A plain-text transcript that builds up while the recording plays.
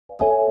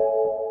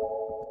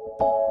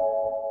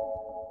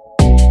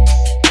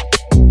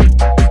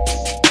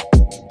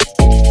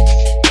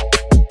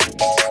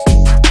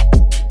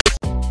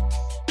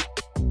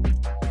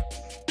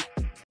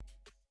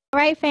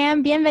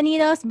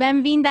Bienvenidos,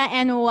 benvinda,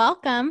 and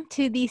welcome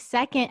to the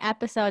second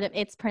episode of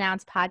It's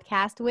Pronounced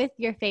podcast with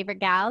your favorite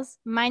gals.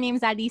 My name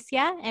is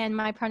Alicia, and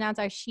my pronouns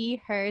are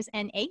she, hers,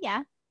 and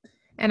ella.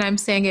 And I'm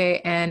Sange,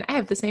 and I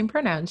have the same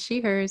pronouns, she,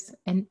 hers,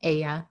 and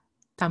ella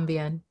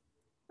también.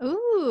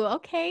 Ooh,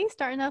 okay.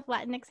 Starting off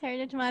Latinx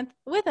Heritage Month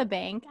with a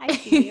bang. I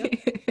see you.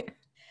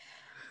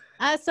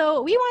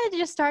 So we wanted to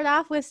just start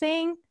off with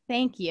saying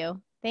thank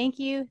you. Thank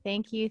you,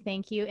 thank you,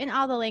 thank you in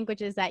all the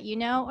languages that you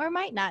know or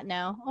might not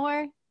know,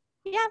 or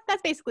yeah,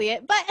 that's basically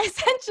it. But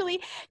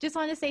essentially, just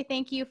want to say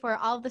thank you for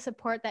all of the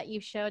support that you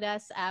showed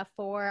us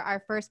for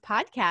our first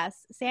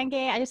podcast. Sange,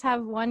 I just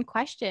have one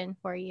question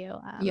for you.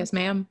 Yes,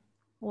 ma'am.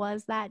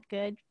 Was that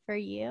good for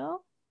you?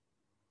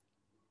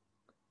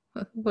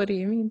 What do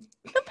you mean?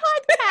 The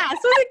podcast,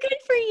 was it good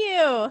for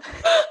you?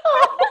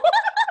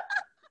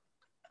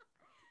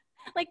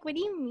 Like, what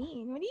do you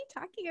mean? What are you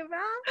talking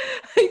about?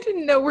 I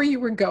didn't know where you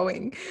were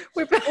going.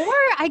 Or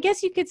I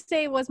guess you could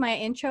say, was my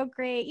intro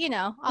great? You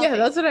know. Yeah,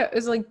 that's what I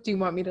was like. Do you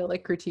want me to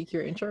like critique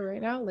your intro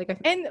right now?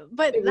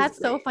 But that's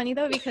so funny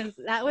though, because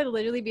that would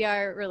literally be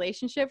our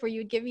relationship where you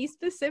would give me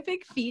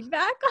specific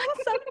feedback on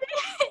something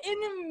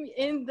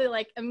in the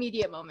like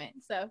immediate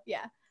moment. So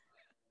yeah.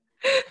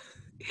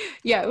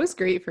 Yeah, it was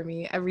great for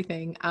me.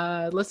 Everything.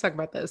 Let's talk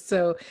about this.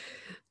 So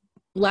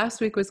last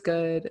week was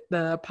good.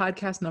 The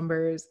podcast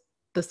numbers,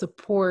 the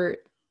support,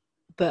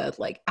 the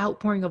like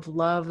outpouring of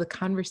love, the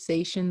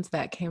conversations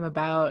that came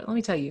about. Let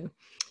me tell you,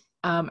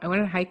 I went on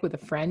a hike with a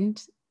friend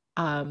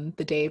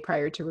the day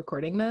prior to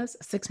recording this,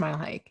 a 6-mile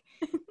hike.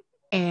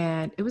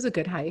 And it was a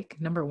good hike.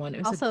 Number one, it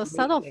was also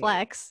subtle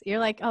flex. You're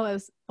like, oh, it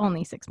was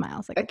only 6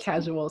 miles. Like a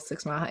casual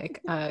 6-mile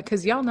hike.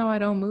 Because y'all know I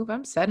don't move.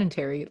 I'm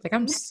sedentary. Like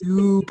I'm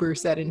super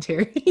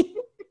sedentary.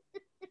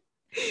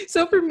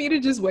 So for me to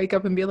just wake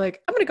up and be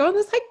like, I'm going to go on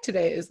this hike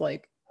today is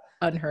like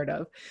unheard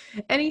of.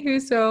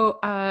 Anywho, so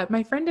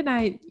my friend and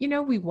I, you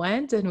know, we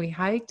went and we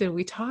hiked and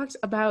we talked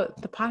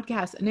about the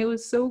podcast, and it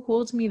was so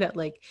cool to me that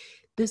like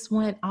this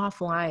went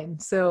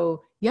offline.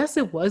 So yes,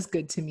 it was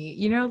good to me,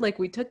 you know, like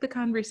we took the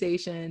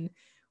conversation,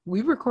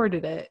 we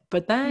recorded it,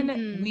 but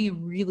then we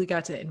really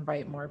got to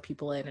invite more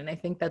people in. And I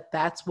think that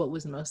that's what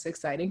was most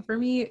exciting for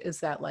me, is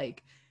that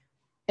like,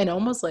 and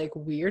almost like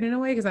weird in a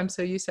way, because I'm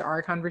so used to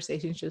our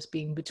conversations just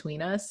being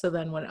between us. So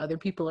then when other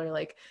people are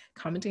like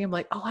commenting, I'm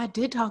like, oh, I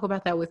did talk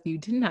about that with you,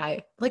 didn't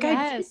I? Like,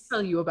 yes. I did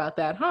tell you about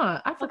that, huh?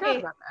 I forgot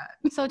about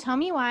that. So tell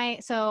me why.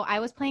 So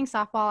I was playing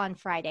softball on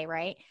Friday,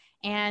 right?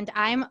 And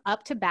I'm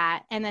up to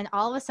bat. And then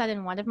all of a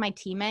sudden, one of my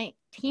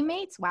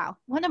teammates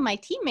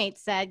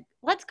said,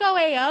 let's go,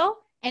 AO.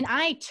 And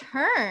I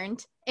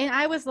turned and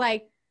I was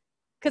like,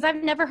 because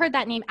I've never heard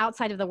that name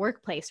outside of the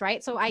workplace,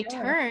 right? So I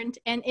turned,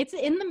 and it's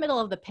in the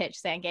middle of the pitch,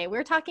 Sange.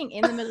 We're talking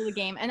in the middle of the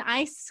game, and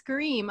I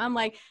scream. I'm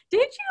like,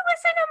 did you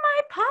listen to my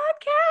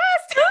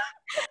podcast?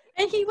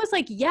 And he was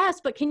like,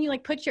 yes, but can you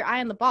like put your eye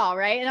on the ball,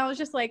 right? And I was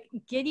just like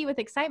giddy with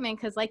excitement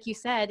because like you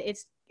said,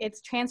 it's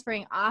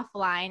transferring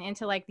offline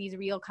into like these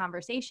real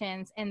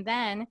conversations. And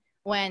then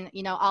when,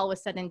 you know, all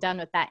was said and done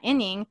with that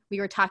inning, we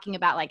were talking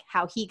about like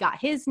how he got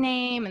his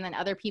name, and then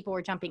other people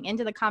were jumping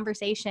into the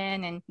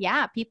conversation. And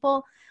yeah,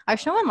 people are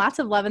showing lots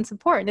of love and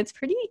support, and it's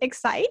pretty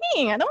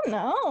exciting. I don't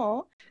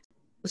know.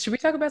 Should we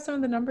talk about some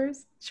of the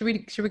numbers? Should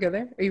we go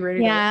there? Are you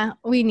ready? Yeah,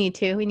 we need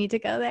to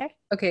go there.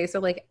 Okay, so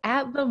like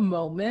at the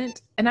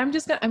moment, and I'll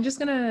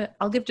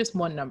give just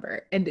one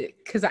number, and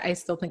because I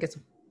still think it's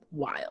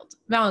wild.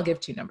 Now I'll give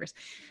 2 numbers.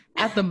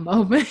 At the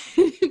moment,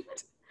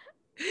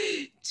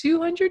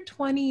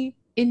 220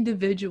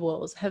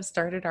 individuals have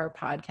started our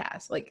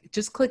podcast. Like,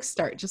 just click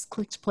start, just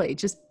click play,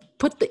 just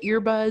put the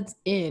earbuds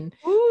in,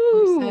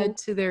 or said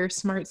to their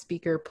smart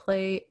speaker,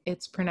 play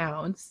It's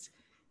Pronounced,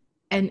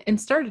 and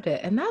started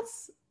it. And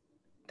that's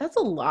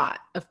a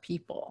lot of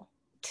people.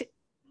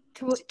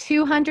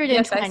 220.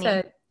 Yes, I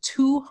said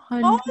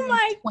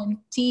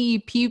 220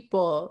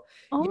 people.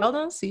 Y'all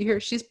don't see her.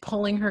 She's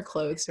pulling her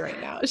clothes right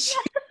now.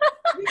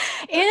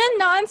 In a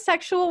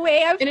non-sexual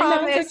way, I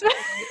promise.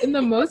 In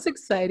the most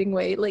exciting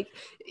way. Like,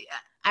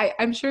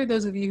 I'm sure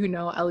those of you who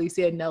know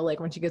Alicia know,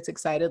 like, when she gets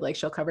excited, like,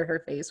 she'll cover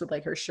her face with,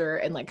 like, her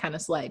shirt and, like, kind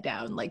of slide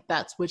down. Like,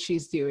 that's what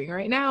she's doing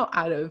right now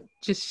out of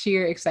just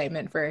sheer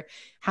excitement for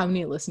how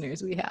many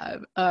listeners we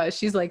have.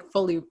 She's, like,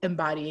 fully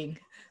embodying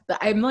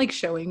I'm, like,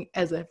 showing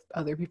as if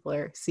other people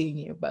are seeing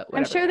you, but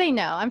whatever. I'm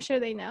sure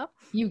they know.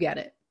 You get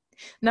it.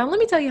 Now, let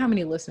me tell you how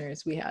many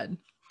listeners we had.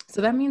 So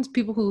that means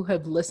people who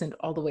have listened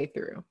all the way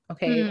through,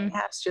 okay?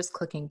 Past just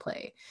clicking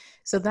play.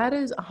 So that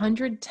is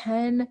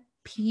 110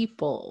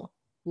 people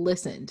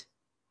listened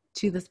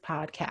to this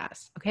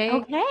podcast, okay?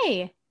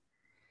 Okay.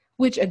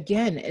 Which,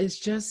 again, is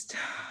just,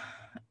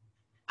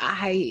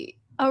 a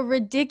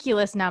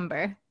ridiculous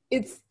number.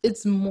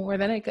 It's more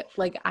than I could,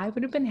 like, I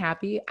would have been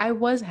happy. I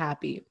was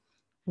happy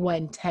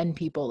when 10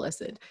 people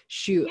listened.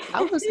 Shoot,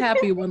 I was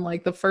happy when,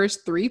 like, the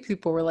first 3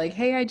 people were like,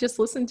 hey, I just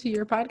listened to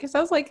your podcast.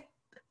 I was like,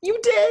 you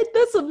did?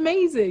 That's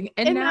amazing.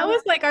 And now, that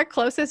was like our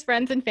closest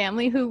friends and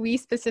family who we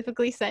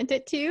specifically sent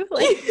it to.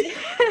 Like,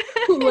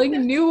 who like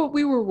knew what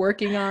we were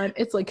working on.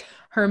 It's like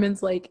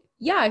Herman's like,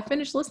 yeah, I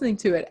finished listening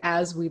to it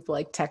as we've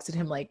like texted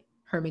him like,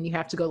 Herman, you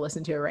have to go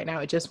listen to it right now.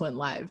 It just went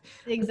live.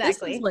 But this is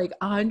Exactly. like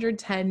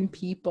 110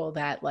 people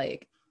that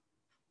like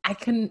I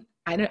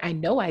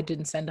know I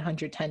didn't send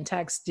 110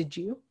 texts. Did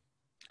you?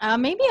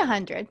 Maybe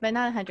 100, but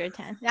not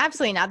 110.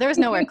 Absolutely not. There was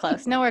nowhere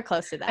close. Nowhere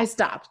close to that. I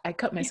stopped. I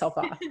cut myself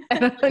off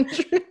at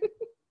 100.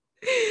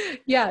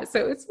 Yeah,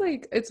 so it's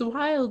like it's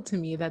wild to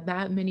me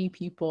that many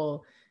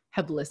people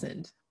have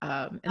listened.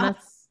 And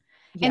that's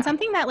And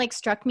something that like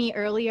struck me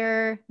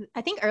earlier,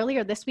 I think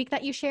earlier this week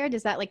that you shared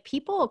is that like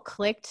people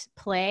clicked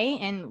play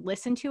and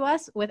listened to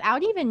us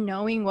without even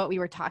knowing what we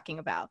were talking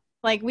about.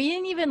 Like we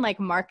didn't even like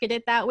market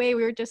it that way.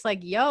 We were just like,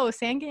 yo,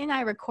 Sanga and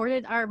I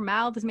recorded our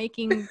mouths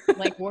making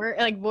like word,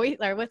 like voice,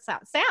 or what's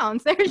that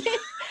sounds.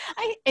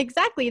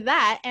 Exactly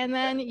that. And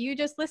then you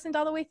just listened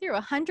all the way through.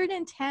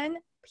 110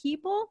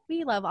 people.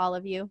 We love all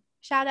of you.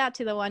 Shout out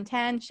to the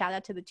 110. Shout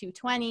out to the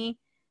 220.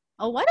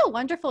 Oh, what a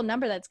wonderful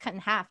number that's cut in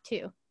half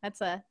too.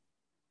 That's a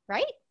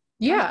right?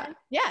 Yeah.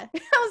 Yeah. I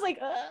was like,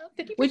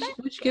 50%.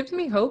 Which gives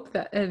me hope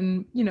that,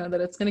 and you know, that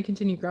it's going to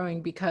continue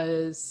growing,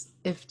 because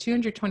if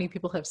 220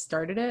 people have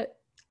started it,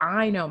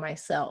 I know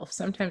myself,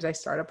 sometimes I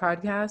start a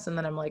podcast and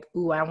then I'm like,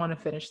 ooh, I want to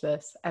finish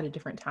this at a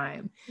different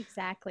time.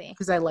 Exactly.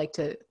 Because I like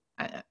to,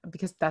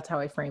 because that's how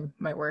I frame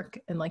my work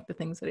and like the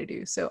things that I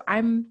do. So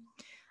I'm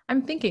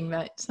thinking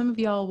that some of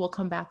y'all will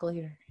come back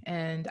later,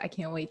 and I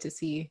can't wait to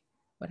see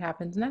what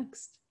happens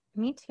next.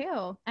 Me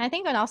too. I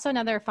think also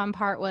another fun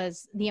part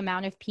was the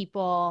amount of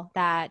people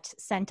that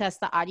sent us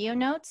the audio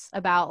notes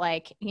about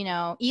like, you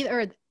know,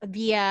 either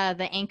via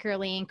the Anchor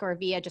link or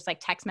via just like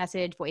text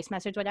message, voice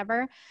message,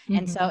 whatever. Mm-hmm.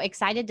 And so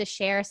excited to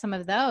share some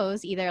of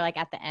those either like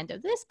at the end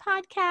of this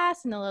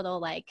podcast and a little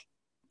like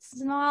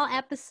small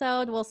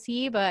episode, we'll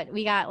see, but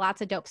we got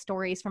lots of dope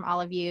stories from all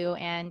of you,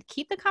 and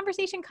keep the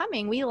conversation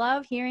coming. We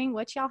love hearing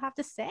what y'all have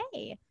to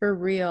say. For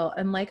real.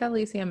 And like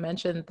Alicia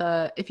mentioned,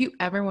 if you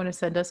ever want to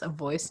send us a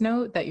voice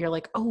note that you're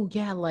like, oh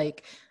yeah,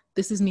 like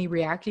this is me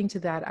reacting to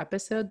that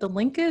episode, the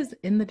link is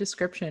in the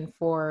description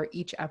for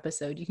each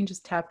episode. You can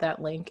just tap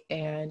that link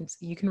and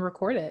you can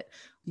record it.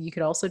 You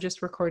could also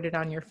just record it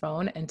on your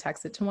phone and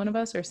text it to one of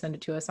us, or send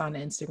it to us on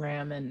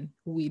Instagram, and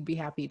we'd be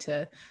happy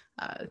to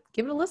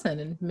give it a listen,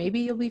 and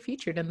maybe you'll be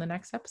featured in the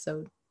next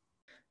episode.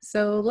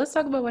 So let's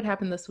talk about what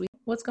happened this week.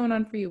 What's going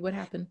on for you? What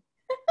happened?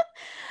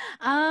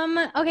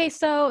 Okay,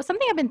 so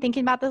something I've been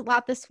thinking about a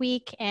lot this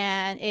week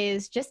and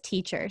is just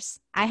teachers.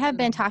 I have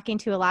been talking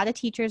to a lot of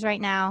teachers right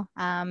now,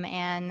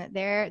 and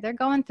they're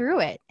going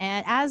through it,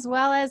 and as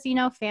well as, you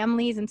know,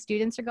 families and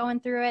students are going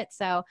through it.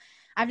 So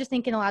I'm just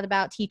thinking a lot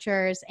about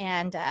teachers,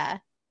 and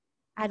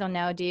I don't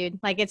know, dude.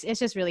 Like it's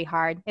just really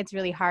hard. It's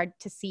really hard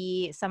to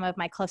see some of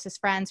my closest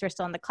friends who are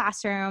still in the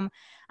classroom,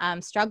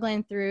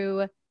 struggling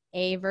through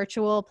a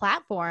virtual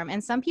platform.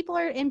 And some people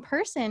are in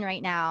person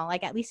right now,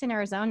 like at least in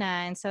Arizona.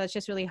 And so it's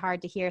just really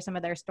hard to hear some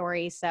of their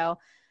stories. So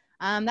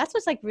that's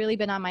what's like really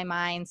been on my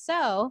mind.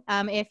 So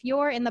if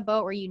you're in the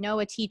boat where you know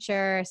a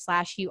teacher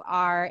 / you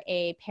are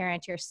a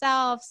parent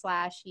yourself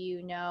 /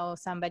 you know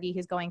somebody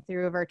who's going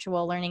through a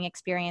virtual learning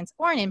experience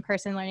or an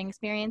in-person learning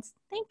experience,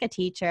 thank a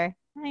teacher.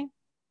 Right?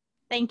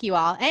 Thank you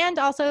all. And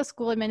also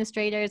school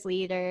administrators,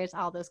 leaders,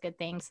 all those good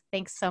things.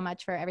 Thanks so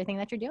much for everything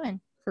that you're doing.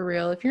 For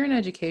real. If you're in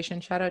education,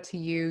 shout out to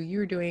you.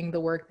 You're doing the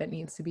work that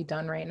needs to be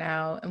done right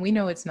now. And we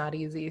know it's not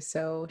easy.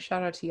 So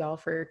shout out to y'all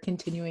for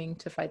continuing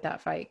to fight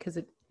that fight, because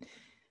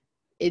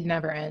it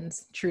never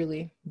ends,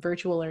 truly.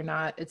 Virtual or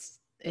not,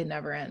 it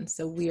never ends.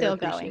 So we are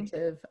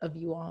appreciative of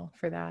you all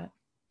for that.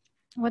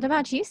 What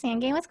about you,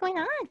 Sanga? What's going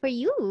on for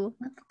you?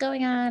 What's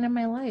going on in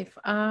my life?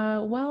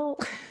 Well,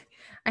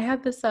 I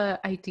had this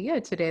idea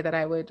today that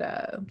I would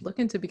look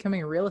into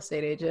becoming a real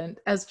estate agent,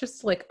 as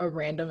just like a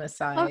random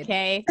aside.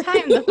 Okay,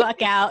 time the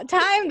fuck out.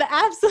 Time the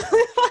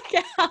absolute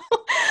fuck out.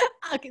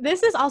 Okay,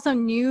 this is also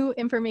new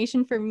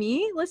information for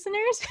me,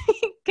 listeners.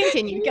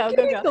 Continue. Go.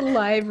 The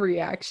live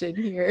reaction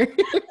here.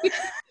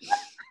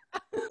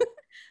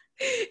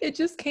 It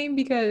just came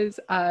because,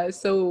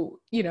 so,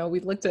 you know,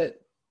 we looked at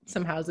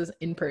some houses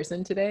in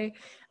person today.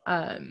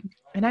 And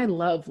I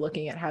love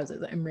looking at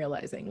houses. I'm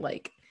realizing,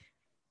 like,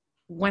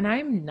 when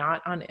I'm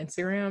not on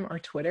Instagram or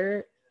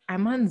Twitter,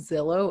 I'm on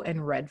Zillow and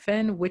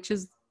Redfin, which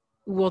is,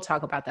 we'll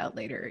talk about that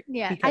later.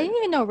 Yeah. I didn't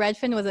even know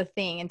Redfin was a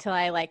thing until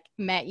I like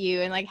met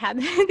you and like had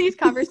these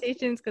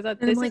conversations, because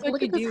this like, is what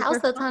look you at this do house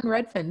that's on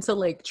Redfin. So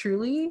like,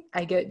 truly,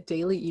 I get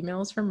daily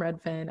emails from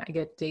Redfin. I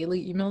get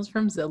daily emails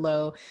from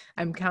Zillow.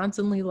 I'm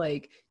constantly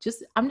like,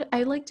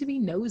 I like to be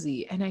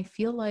nosy. And I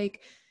feel like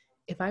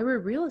if I were a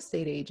real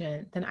estate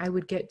agent, then I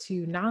would get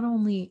to not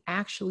only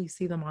actually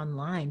see them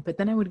online, but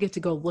then I would get to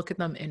go look at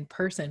them in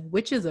person,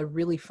 which is a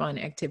really fun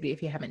activity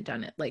if you haven't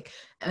done it. Like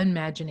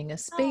imagining a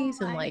space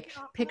and like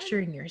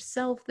picturing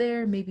yourself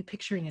there, maybe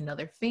picturing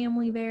another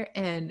family there.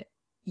 And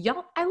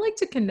y'all, I like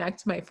to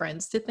connect my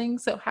friends to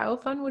things. So how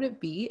fun would it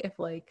be if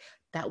like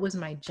that was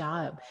my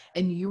job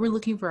and you were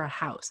looking for a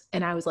house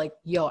and I was like,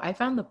 yo, I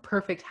found the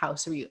perfect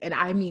house for you. And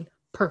I mean,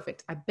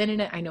 perfect. I've been in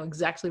it. I know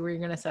exactly where you're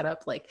going to set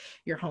up like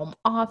your home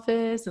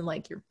office and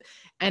like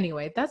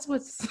anyway, that's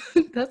what's,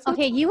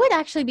 Okay, you would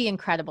actually be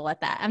incredible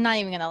at that. I'm not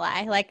even gonna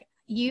lie. Like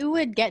you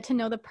would get to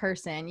know the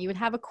person. You would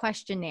have a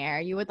questionnaire.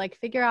 You would like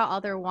figure out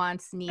all their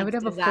wants, I would needs, have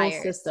a full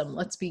desires. system.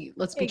 Let's be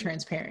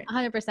transparent.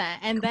 100%.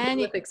 And Complete then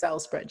with Excel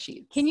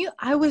spreadsheets.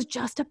 I was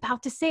just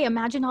about to say,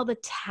 imagine all the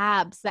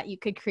tabs that you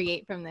could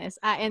create from this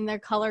and they're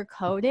color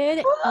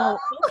coded. Oh,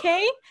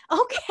 okay.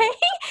 Okay.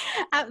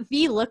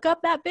 V, look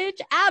up that bitch.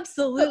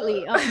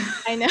 Absolutely.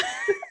 Oh, I know.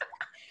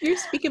 You're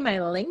speaking my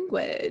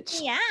language.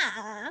 Yeah.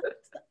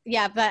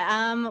 Yeah,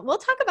 but we'll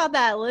talk about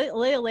that a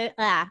little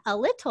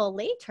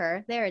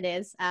later. There it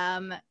is.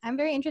 I'm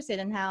very interested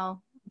in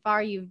how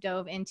far you've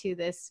dove into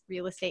this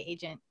real estate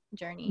agent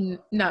journey.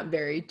 Not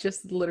very.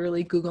 Just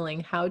literally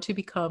Googling how to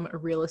become a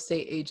real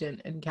estate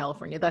agent in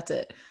California. That's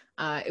it.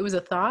 It was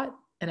a thought,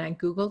 and I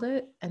Googled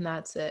it, and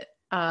that's it.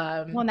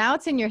 Well, now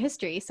it's in your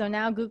history, so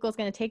now Google's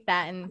going to take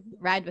that and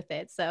ride with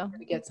it. So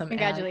get some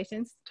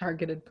congratulations.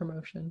 Targeted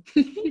promotion.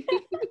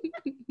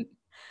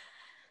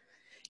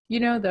 You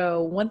know,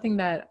 though, one thing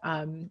that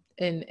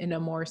in a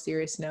more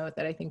serious note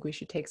that I think we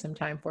should take some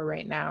time for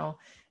right now,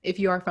 if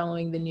you are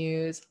following the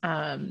news,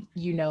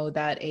 you know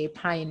that a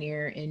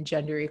pioneer in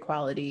gender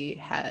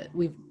equality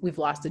we've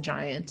lost a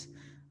giant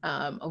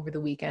over the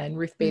weekend,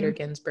 Ruth Bader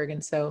Ginsburg.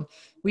 And so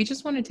we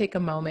just want to take a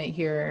moment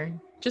here,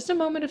 just a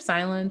moment of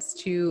silence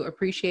to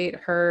appreciate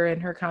her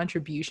and her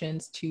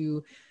contributions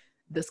to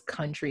this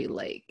country,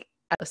 like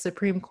a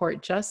Supreme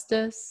Court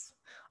justice,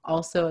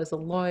 also as a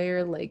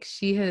lawyer. Like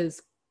she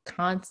has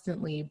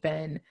constantly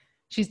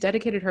she's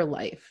dedicated her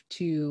life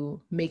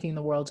to making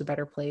the world a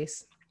better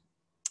place.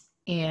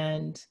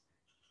 And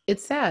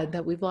it's sad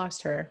that we've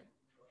lost her.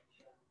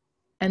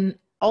 And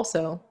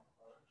also,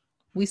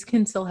 we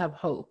can still have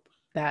hope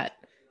that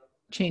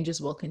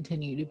changes will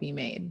continue to be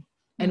made.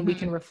 And we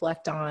can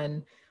reflect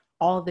on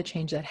all the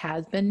change that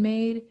has been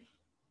made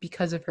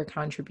because of her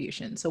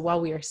contribution. So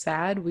while we are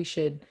sad, we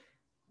should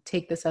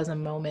take this as a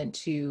moment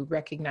to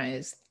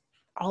recognize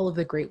all of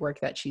the great work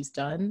that she's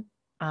done.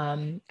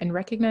 And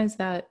recognize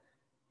that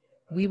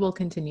we will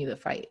continue the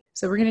fight.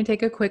 So we're going to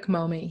take a quick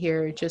moment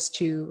here just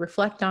to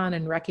reflect on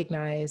and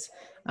recognize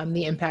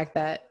the impact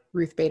that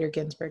Ruth Bader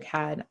Ginsburg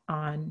had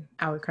on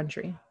our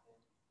country.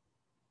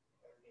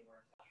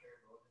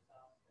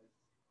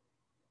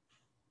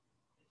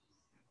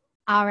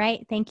 All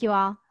right. Thank you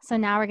all. So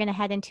now we're going to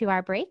head into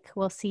our break.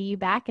 We'll see you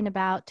back in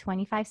about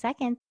 25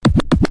 seconds.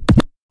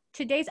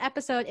 Today's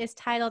episode is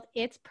titled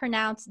It's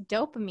Pronounced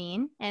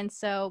Dopamine. And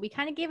so we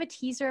kind of gave a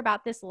teaser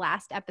about this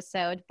last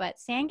episode, but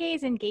Sangay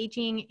is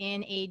engaging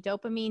in a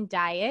dopamine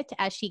diet,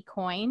 as she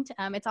coined.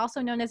 It's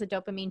also known as a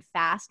dopamine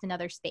fast in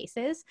other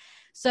spaces.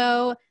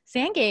 So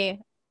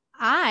Sangay,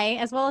 I,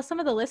 as well as some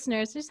of the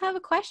listeners, just have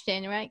a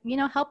question, right? You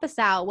know, help us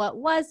out. What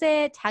was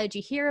it? How did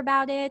you hear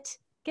about it?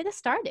 Get us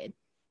started.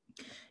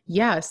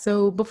 Yeah.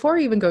 So before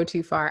we even go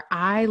too far,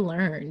 I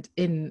learned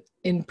in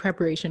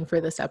preparation for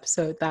this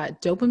episode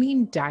that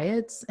dopamine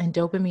diets and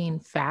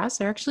dopamine fasts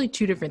are actually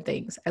two different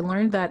things. I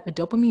learned that a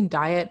dopamine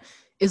diet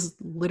is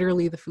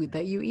literally the food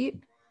that you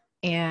eat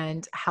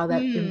and how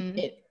that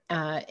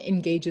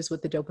engages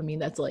with the dopamine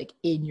that's like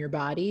in your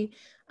body.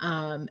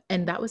 And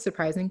that was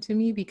surprising to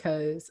me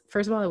because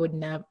first of all, I would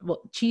never,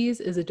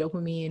 cheese is a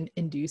dopamine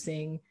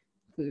inducing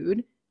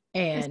food.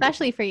 And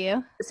especially for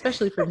you.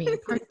 Especially for me,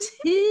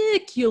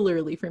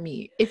 particularly for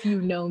me. If you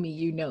know me,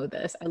 you know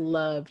this. I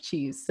love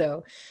cheese.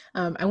 So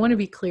I want to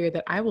be clear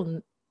that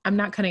I'm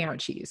not cutting out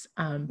cheese,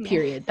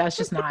 period. That's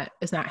just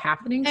it's not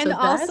happening. And so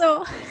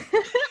also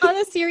on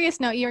a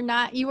serious note,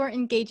 you were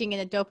engaging in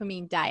a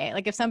dopamine diet.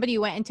 Like if somebody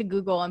went into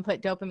Google and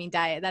put dopamine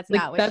diet, that's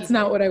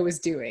not what I was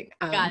doing.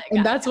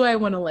 That's why I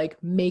want to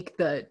like make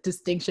the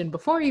distinction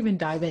before I even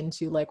dive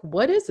into like,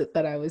 what is it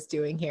that I was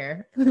doing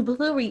here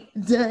before we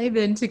dive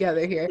in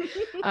together here.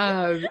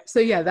 So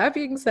yeah, that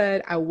being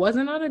said, I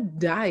wasn't on a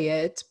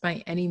diet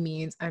by any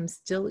means. I'm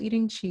still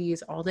eating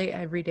cheese all day,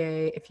 every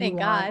day. If you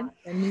want,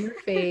 send me your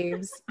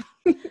faves.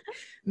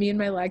 Me and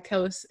my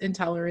lactose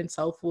intolerant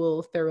self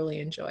will thoroughly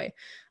enjoy.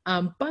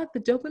 But the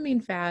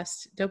dopamine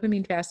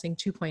fasting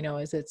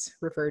 2.0, as it's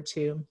referred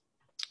to,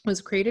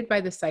 was created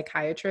by the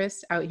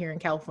psychiatrist out here in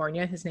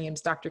California. His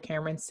name's Dr.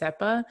 Cameron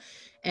Seppa.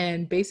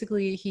 And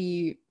basically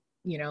he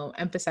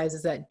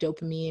emphasizes that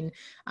dopamine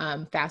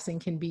fasting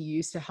can be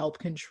used to help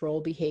control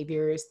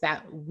behaviors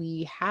that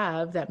we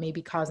have that may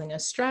be causing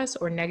us stress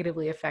or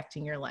negatively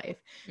affecting your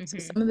life. So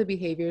some of the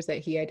behaviors that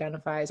he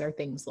identifies are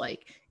things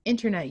like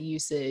internet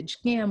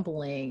usage,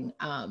 gambling.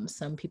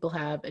 Some people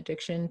have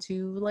addiction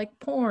to like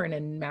porn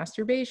and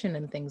masturbation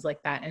and things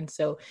like that. And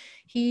so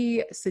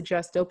he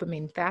suggests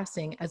dopamine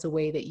fasting as a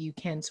way that you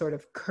can sort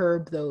of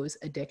curb those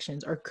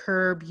addictions or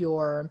curb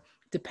your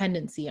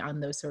dependency on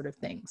those sort of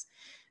things.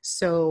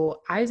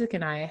 So Isaac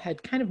and I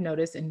had kind of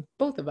noticed in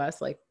both of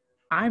us, like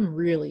I'm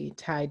really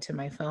tied to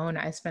my phone.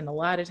 I spend a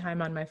lot of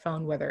time on my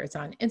phone, whether it's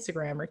on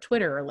Instagram or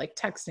Twitter or like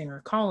texting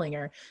or calling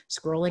or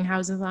scrolling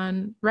houses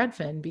on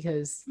Redfin,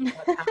 because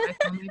that's how I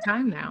fill my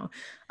time now.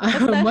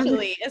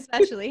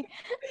 Especially.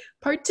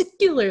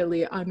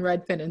 Particularly on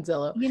Redfin and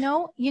Zillow. You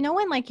know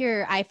when like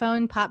your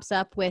iPhone pops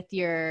up with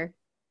your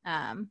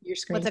screen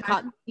what's it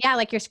time? called? Yeah,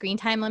 like your screen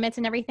time limits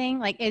and everything.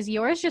 Like, is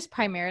yours just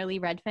primarily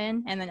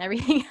Redfin and then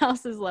everything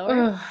else is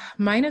lower?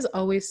 Mine is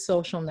always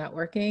social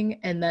networking,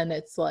 and then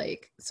it's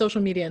like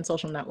social media and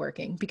social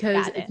networking,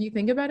 because Got if it. you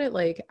think about it,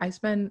 like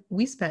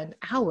we spend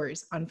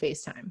hours on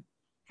FaceTime,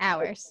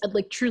 Hours.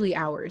 like truly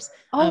hours.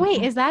 Oh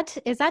wait, is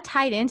that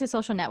tied into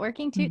social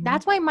networking too? Mhm,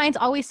 That's why mine's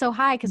always so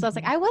high, because I was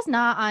like, mhm, I was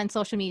not on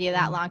social media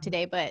that long mhm.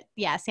 today, but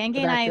yeah, Sangay So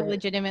and that's I it.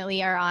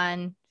 legitimately are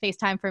on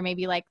FaceTime for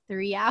maybe like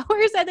 3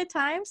 hours at a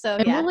time. So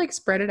And we'll yeah. like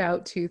spread it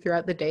out too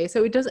throughout the day.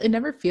 So it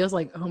never feels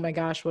like, oh my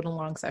gosh, what a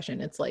long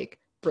session. It's like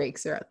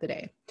breaks throughout the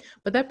day.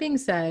 But that being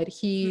said,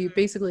 he Mhm.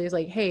 basically is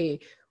like, hey,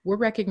 we're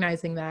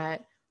recognizing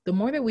that the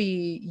more that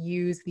we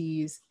use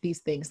these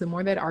things, the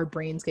more that our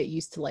brains get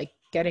used to like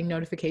getting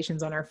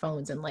notifications on our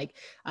phones and like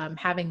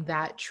having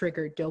that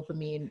trigger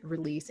dopamine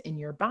release in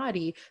your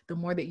body, the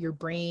more that your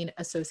brain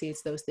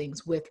associates those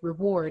things with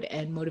reward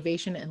and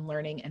motivation and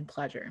learning and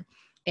pleasure.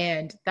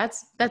 And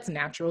that's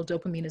natural.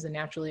 Dopamine is a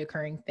naturally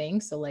occurring thing,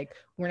 so like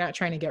we're not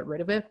trying to get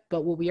rid of it,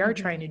 but what we are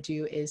trying Mhm. to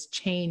do is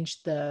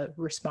change the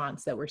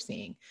response that we're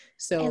seeing. And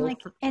So like,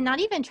 and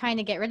not even trying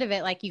to get rid of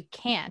it, like you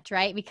can't,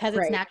 right? Because it's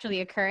right. naturally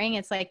occurring.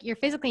 It's like you're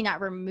physically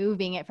not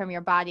removing it from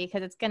your body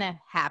because it's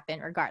gonna happen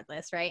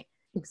regardless, right?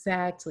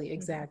 Exactly, Mhm.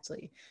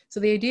 exactly.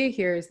 So the idea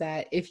here is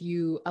that if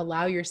you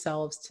allow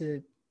yourselves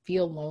to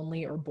feel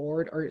lonely or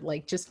bored, or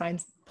like just find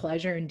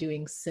pleasure in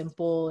doing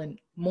simple and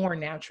more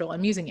natural,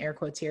 I'm using air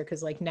quotes here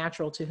because like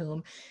natural to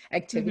whom Mhm.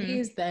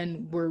 activities,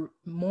 then we're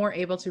more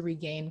able to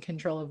regain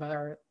control of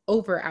our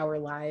over our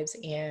lives,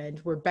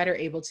 and we're better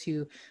able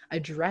to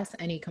address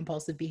any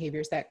compulsive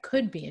behaviors that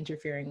could be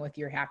interfering with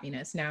your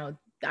happiness. Now,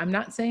 I'm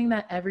not saying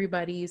that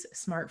everybody's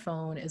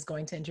smartphone is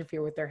going to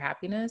interfere with their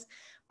happiness,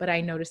 but I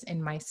noticed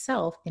in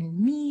myself, and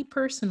me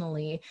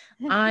personally,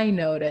 I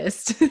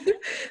noticed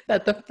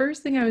that the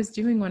first thing I was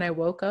doing when I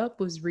woke up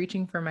was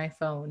reaching for my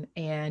phone.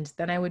 And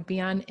then I would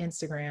be on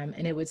Instagram,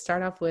 and it would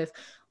start off with,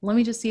 let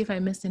me just see if I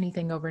missed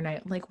anything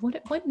overnight. Like,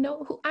 what?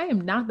 No, I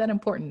am not that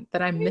important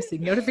that I'm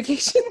missing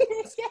notifications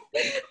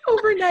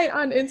overnight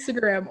on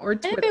Instagram or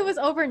And if it Twitter. was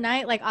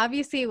overnight, like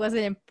obviously it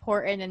wasn't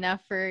important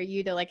enough for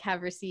you to like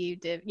have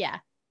received it. Yeah.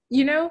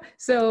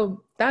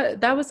 So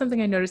that was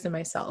something I noticed in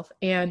myself,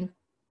 and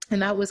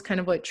that was kind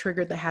of what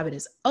triggered the habit.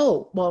 Is,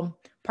 oh well,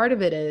 part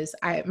of it is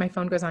my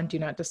phone goes on do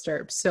not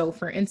disturb. So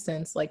for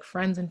instance, like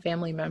friends and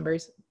family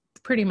members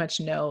pretty much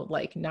know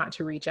like not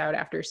to reach out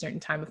after a certain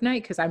time of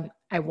night because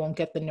I won't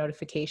get the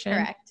notification.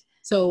 Correct.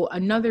 So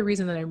another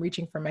reason that I'm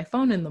reaching for my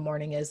phone in the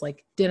morning is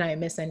like, did I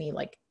miss any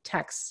like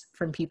texts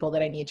from people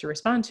that I need to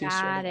respond to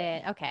straight Got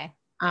away? it. Okay.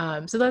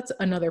 So that's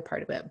another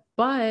part of it.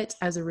 But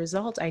as a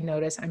result, I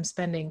notice I'm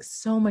spending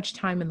so much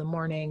time in the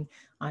morning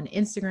on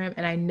Instagram.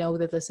 And I know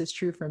that this is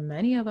true for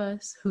many of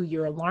us, who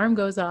your alarm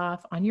goes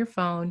off on your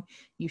phone,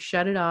 you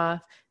shut it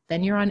off,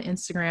 then you're on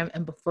Instagram.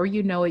 And before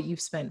you know it,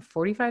 you've spent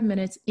 45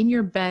 minutes in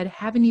your bed,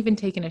 haven't even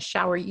taken a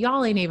shower.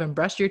 Y'all ain't even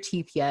brushed your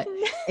teeth yet.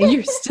 And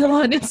you're still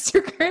on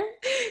Instagram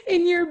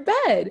in your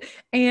bed.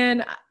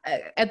 And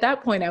at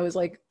that point, I was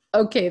like,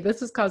 okay,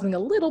 this is causing a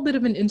little bit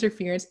of an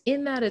interference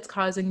in that it's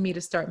causing me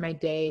to start my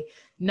day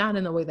not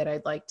in the way that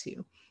I'd like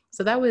to.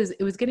 So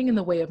it was getting in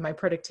the way of my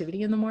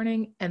productivity in the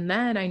morning. And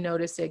then I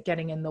noticed it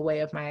getting in the way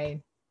of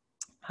my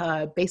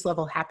base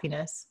level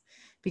happiness,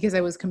 because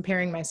I was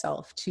comparing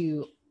myself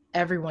to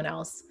everyone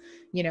else,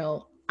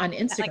 on Like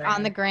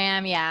on the Instagram.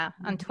 gram, yeah,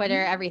 on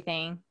Twitter,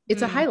 everything.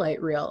 It's a Mm.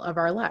 highlight reel of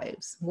our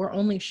lives. We're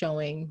only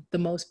showing the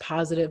most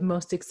positive,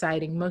 most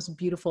exciting, most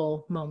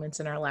beautiful moments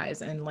in our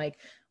lives. And like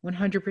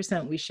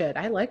 100% we should.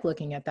 I like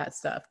looking at that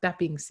stuff. That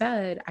being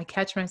said, I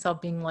catch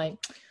myself being like,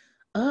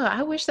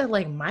 I wish that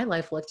like my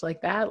life looked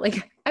like that.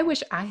 Like, I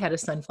wish I had a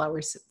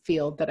sunflower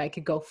field that I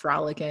could go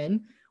frolic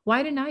in.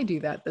 Why didn't I do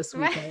that this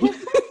weekend? Right.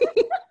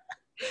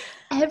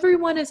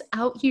 Everyone is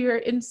out here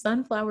in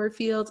sunflower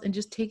fields and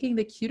just taking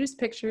the cutest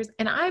pictures,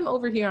 and I'm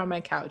over here on my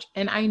couch.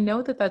 And I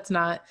know that that's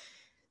not,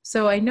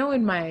 so I know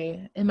in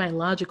my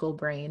logical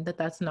brain that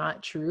that's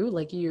not true.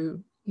 Like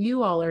you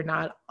all are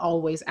not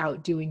always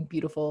out doing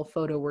beautiful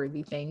photo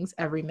worthy things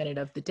every minute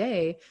of the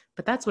day,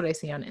 but that's what I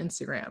see on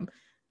Instagram.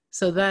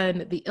 So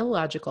then the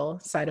illogical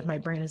side of my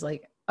brain is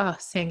like, oh,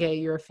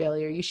 Sangay, you're a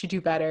failure. You should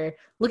do better.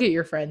 Look at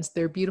your friends.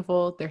 They're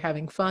beautiful. They're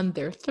having fun.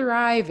 They're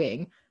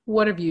thriving.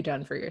 What have you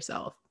done for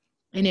yourself?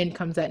 And in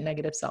comes that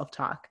negative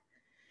self-talk.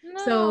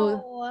 So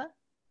No.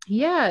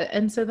 yeah,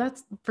 and so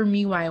that's for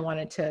me why I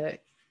wanted to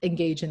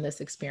engage in this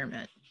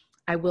experiment.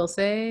 I will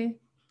say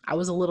I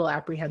was a little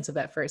apprehensive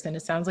at first, and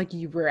it sounds like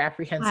you were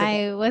apprehensive.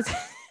 I was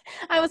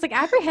I was like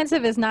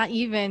apprehensive is not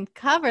even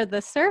covered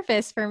the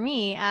surface for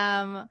me.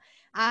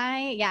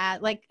 I yeah,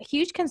 like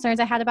huge concerns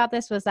I had about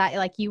this was that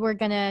like you were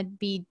gonna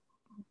be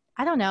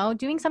I don't know,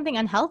 doing something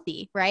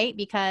unhealthy, right?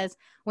 Because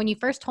when you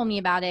first told me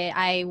about it,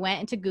 I went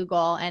into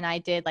Google and I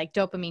did like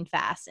dopamine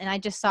fast. And I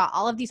just saw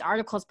all of these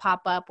articles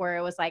pop up where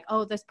it was like,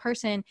 oh, this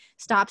person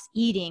stops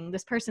eating,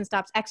 this person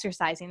stops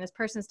exercising, this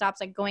person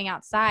stops like going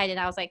outside. And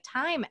I was like,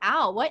 time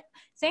out. What,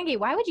 Sange,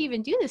 why would you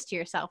even do this to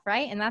yourself,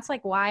 right? And that's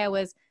like why I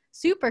was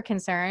super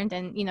concerned.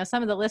 And, you know,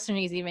 some of the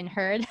listeners even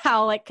heard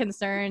how like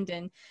concerned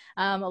and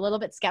a little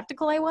bit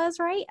skeptical I was,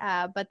 right?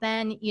 But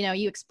then, you know,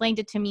 you explained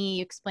it to me.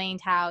 You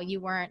explained how you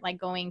weren't like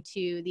going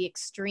to the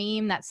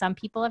extreme that some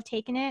people have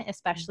taken it,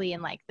 especially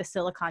in like the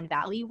Silicon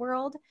Valley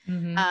world.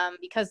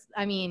 Because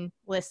I mean,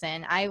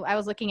 listen, I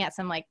was looking at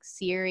some like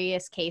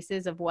serious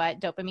cases of what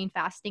dopamine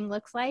fasting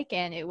looks like,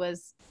 and it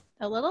was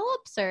a little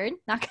absurd,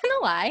 not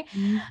gonna lie.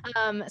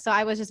 So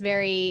I was just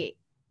very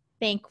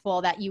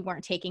thankful that you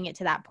weren't taking it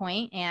to that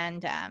point.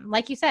 And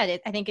like you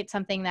said, I think it's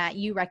something that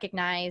you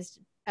recognized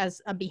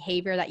as a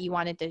behavior that you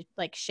wanted to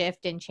like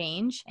shift and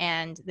change.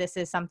 And this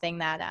is something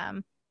that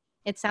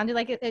it sounded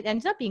like it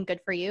ended up being good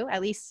for you, at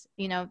least,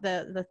 you know,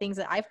 the things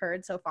that I've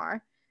heard so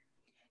far.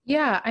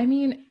 Yeah, I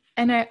mean,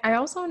 and I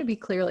also want to be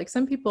clear, like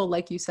some people,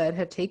 like you said,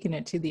 have taken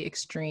it to the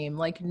extreme.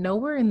 Like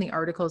nowhere in the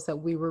articles that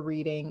we were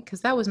reading,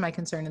 because that was my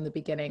concern in the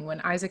beginning.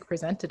 When Isaac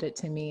presented it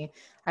to me,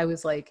 I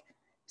was like,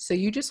 so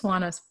you just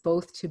want us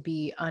both to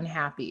be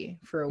unhappy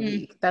for a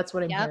week. That's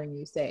what I'm hearing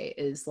you say,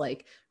 is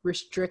like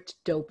restrict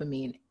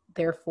dopamine,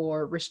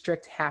 therefore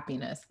restrict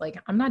happiness.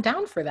 Like I'm not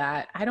down for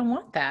that. I don't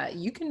want that.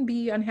 You can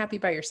be unhappy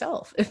by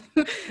yourself if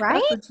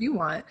Right? that's what you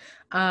want.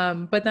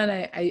 But then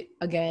I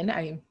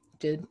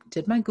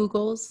did my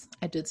Googles.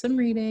 I did some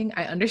reading.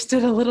 I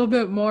understood a little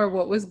bit more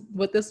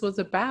what this was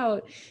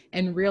about,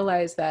 and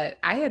realized that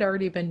I had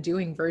already been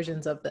doing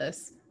versions of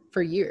this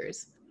for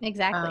years.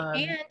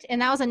 Exactly.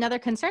 And that was another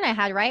concern I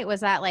had, right?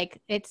 Was that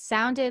like, it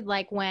sounded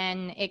like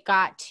when it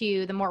got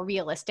to the more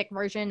realistic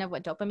version of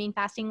what dopamine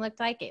fasting looked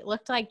like, it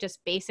looked like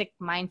just basic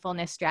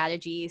mindfulness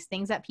strategies,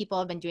 things that people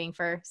have been doing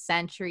for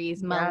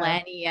centuries,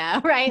 millennia,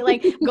 right?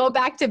 Like go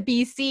back to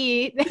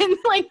BC and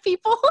like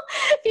people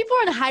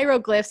in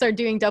hieroglyphs are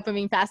doing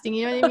dopamine fasting.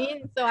 You know what I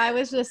mean? So I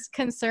was just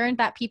concerned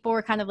that people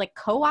were kind of like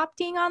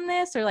co-opting on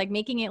this or like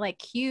making it like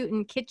cute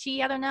and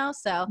kitschy. I don't know.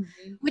 So,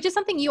 which is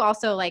something you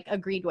also like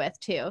agreed with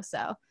too.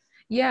 So.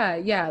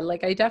 Yeah.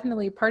 Like I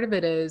definitely, part of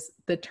it is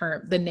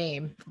the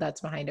name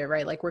that's behind it,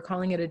 right? Like we're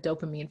calling it a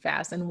dopamine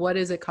fast. And what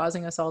is it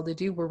causing us all to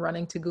do? We're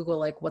running to Google,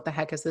 like, what the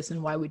heck is this?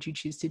 And why would you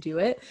choose to do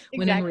it?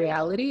 When in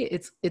reality,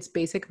 it's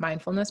basic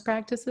mindfulness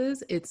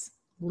practices. It's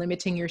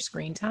limiting your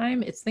screen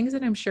time. It's things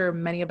that I'm sure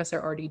many of us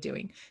are already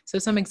doing. So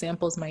some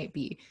examples might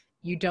be,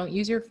 you don't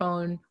use your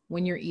phone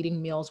when you're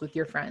eating meals with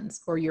your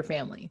friends or your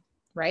family.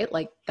 Right?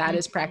 Like that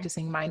is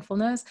practicing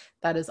mindfulness.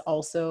 That is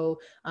also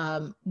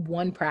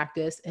one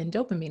practice in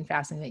dopamine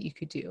fasting that you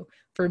could do.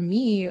 For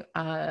me,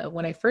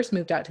 when I first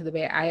moved out to the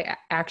Bay, I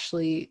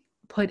actually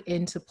put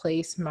into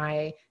place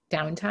my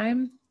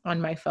downtime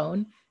on my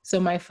phone. So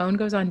my phone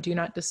goes on do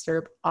not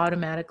disturb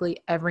automatically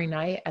every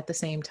night at the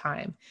same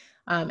time.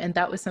 And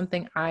that was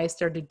something I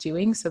started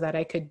doing so that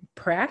I could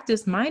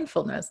practice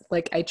mindfulness.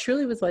 Like I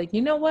truly was like, you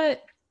know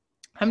what?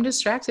 I'm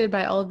distracted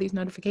by all of these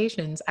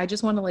notifications. I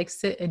just want to like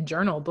sit and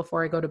journal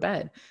before I go to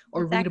bed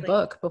or read a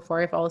book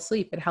before I fall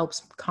asleep. It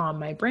helps calm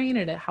my brain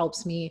and it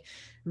helps me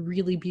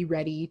really be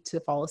ready to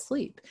fall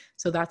asleep.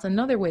 So that's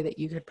another way that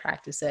you could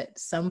practice it.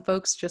 Some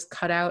folks just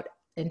cut out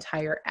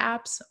entire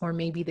apps, or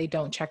maybe they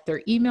don't check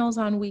their emails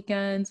on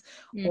weekends,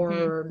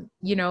 or,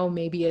 you know,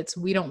 maybe it's,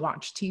 we don't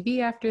watch TV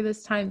after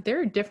this time. There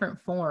are different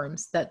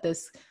forms that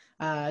this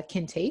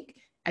can take.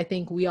 I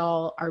think we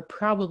all are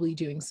probably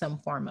doing some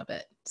form of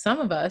it. Some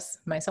of us,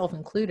 myself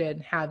included,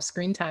 have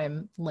screen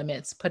time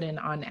limits put in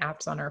on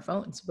apps on our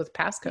phones with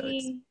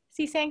passcodes.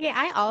 See, Sange,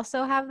 I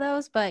also have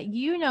those, but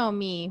you know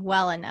me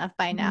well enough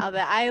by now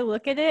that I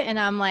look at it and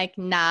I'm like,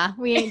 nah,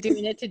 we ain't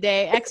doing it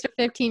today. Extra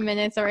 15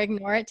 minutes or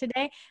ignore it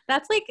today.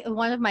 That's like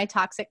one of my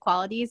toxic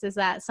qualities, is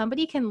that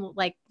somebody can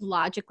like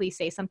logically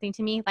say something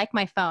to me, like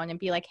my phone, and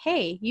be like,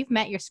 hey, you've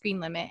met your screen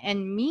limit.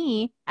 And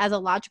me as a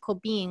logical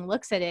being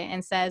looks at it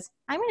and says,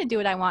 I'm going to do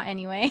what I want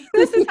anyway.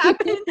 This has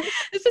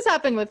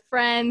happened with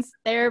friends,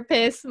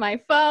 therapists,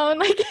 my phone.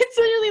 Like it's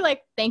literally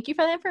like, thank you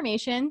for the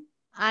information.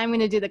 I'm going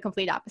to do the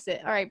complete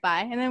opposite. All right,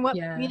 bye. And then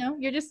you know,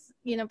 you're just,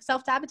 you know,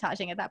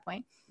 self-sabotaging at that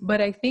point.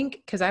 But I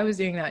think, because I was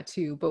doing that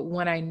too, but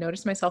when I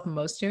noticed myself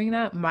most doing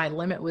that, my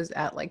limit was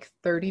at like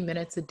 30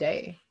 minutes a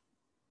day.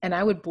 And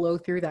I would blow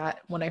through that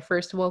when I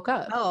first woke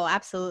up. Oh,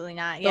 absolutely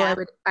not. Yeah.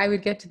 So I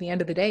would get to the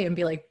end of the day and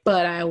be like,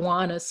 but I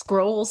want to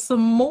scroll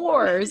some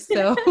more.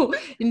 So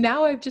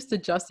now I've just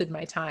adjusted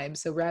my time.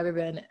 So rather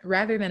than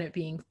it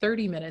being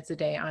 30 minutes a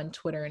day on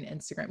Twitter and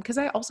Instagram, because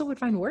I also would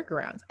find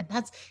workarounds, and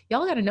that's,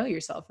 y'all got to know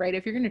yourself, right?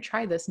 If you're going to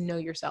try this, know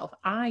yourself.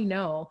 I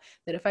know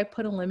that if I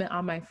put a limit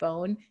on my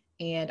phone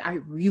and I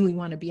really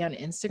want to be on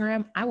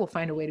Instagram, I will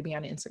find a way to be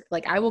on Instagram.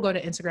 Like I will go to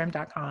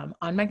Instagram.com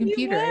on my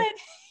computer.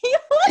 You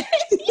would.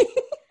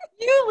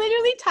 You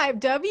literally type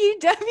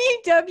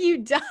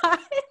www.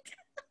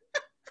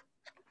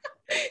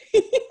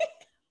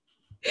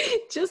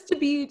 just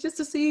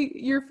to see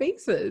your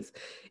faces,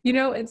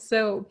 And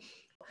so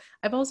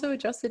I've also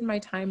adjusted my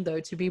time though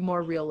to be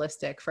more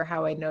realistic for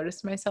how I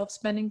noticed myself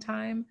spending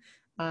time,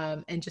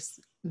 and just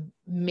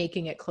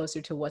making it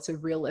closer to what's a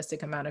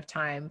realistic amount of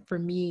time for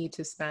me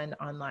to spend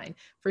online.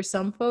 For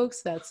some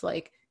folks, that's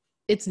like,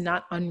 it's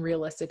not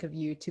unrealistic of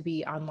you to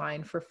be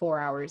online for 4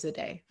 hours a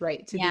day,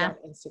 right? To be Yeah.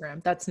 on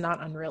Instagram. That's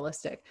not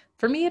unrealistic.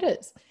 For me, it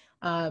is.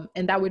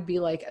 And that would be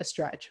like a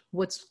stretch.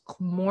 What's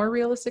more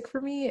realistic for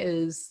me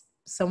is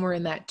somewhere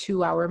in that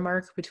 2 hour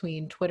mark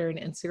between Twitter and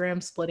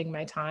Instagram, splitting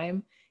my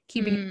time,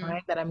 keeping in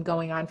mind that I'm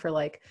going on for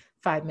like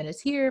 5 minutes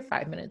here,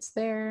 5 minutes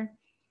there.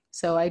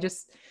 So I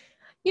just,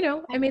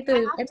 I made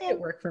it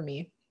work for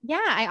me.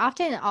 Yeah, I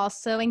often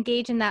also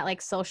engage in that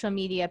like social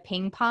media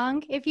ping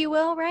pong, if you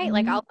will, right?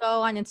 Like Mhm. I'll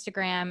go on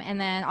Instagram and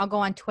then I'll go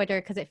on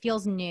Twitter because it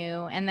feels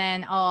new. And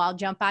then I'll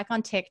jump back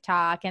on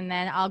TikTok and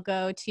then I'll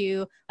go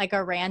to like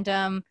a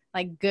random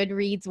like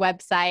Goodreads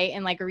website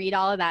and like read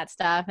all of that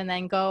stuff and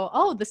then go,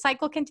 oh, the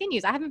cycle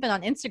continues. I haven't been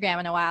on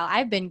Instagram in a while.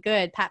 I've been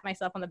good. Pat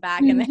myself on the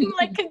back and then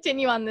like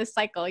continue on this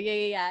cycle.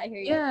 Yeah. I hear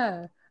you.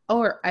 Yeah.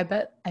 Or I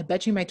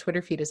bet you my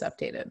Twitter feed is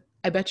updated.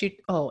 I bet you,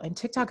 oh, and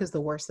TikTok is the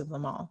worst of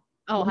them all.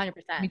 Oh, Let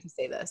 100%. me just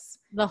say this.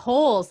 The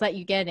holes that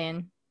you get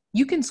in.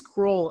 You can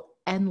scroll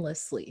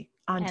endlessly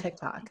on And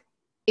TikTok.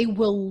 It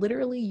will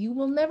literally, you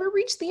will never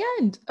reach the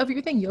end of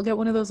your thing. You'll get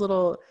one of those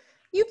little,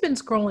 you've been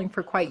scrolling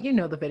for quite,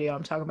 the video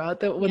I'm talking about,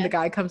 that when the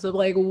guy comes up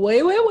like,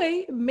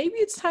 wait, maybe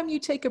it's time you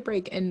take a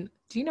break. And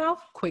do you know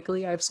how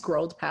quickly I've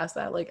scrolled past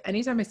that? Like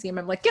anytime I see him,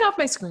 I'm like, get off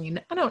my screen.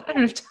 I don't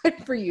have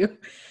time for you.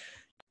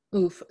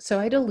 Oof. So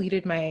I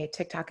deleted my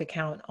TikTok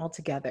account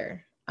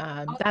altogether.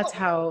 That's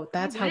how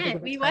big of a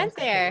we time went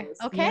sink there. it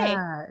was. Okay.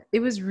 Yeah, it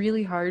was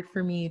really hard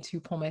for me to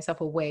pull myself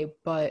away,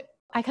 but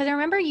Because I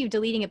remember you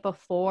deleting it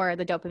before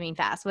the dopamine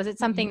fast. Was it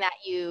something that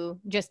you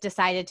just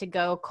decided to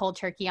go cold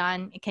turkey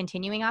on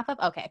continuing off of?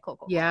 Okay, cool.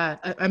 yeah,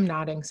 I'm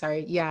nodding.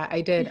 Sorry. Yeah,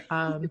 I did.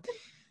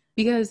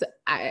 Because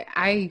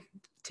I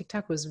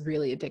TikTok was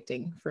really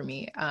addicting for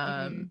me.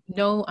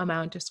 No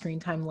amount of screen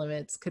time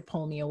limits could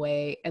pull me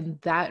away, and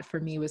that for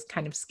me was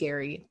kind of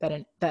scary.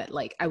 That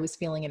like I was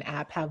feeling an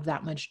app have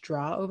that much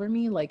draw over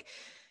me. Like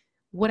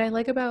what I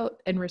like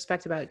about and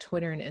respect about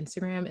Twitter and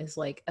Instagram is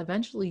like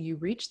eventually you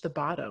reach the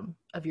bottom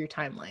of your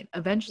timeline.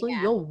 Eventually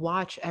you'll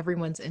watch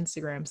everyone's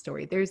Instagram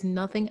story. There's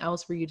nothing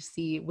else for you to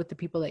see with the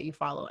people that you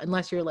follow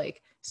unless you're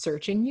like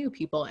searching new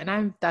people.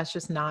 And that's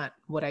just not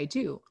what I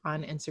do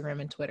on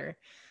Instagram and Twitter.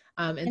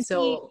 And See,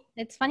 so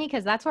it's funny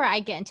because that's where I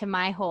get into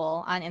my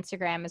hole on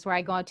Instagram is where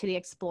I go to the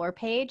explore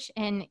page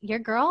and your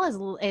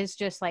girl is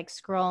just like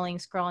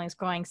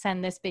scrolling,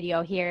 send this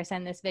video here,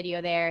 send this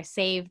video there,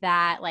 save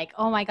that, like,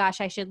 oh my gosh,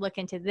 I should look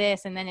into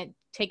this. And then it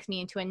takes me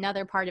into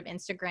another part of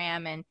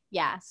Instagram. And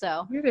yeah,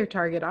 so you're their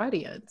target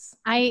audience.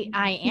 I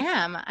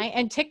am.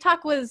 And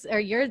TikTok or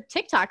your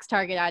TikTok's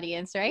target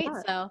audience, right?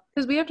 Yeah. So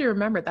Because we have to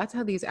remember that's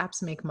how these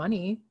apps make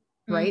money,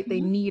 right? They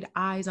need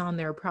eyes on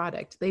their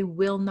product. They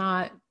will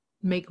not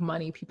make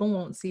money. People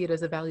won't see it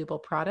as a valuable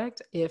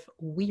product if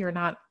we are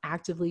not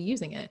actively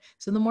using it.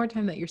 So the more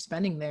time that you're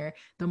spending there,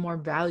 the more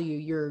value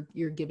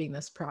you're giving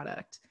this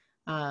product.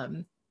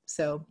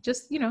 So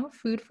just,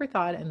 food for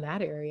thought in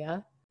that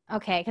area.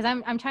 okay, because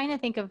I'm trying to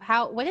think of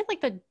what did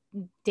like the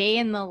day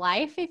in the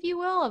life, if you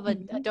will, of a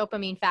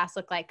dopamine fast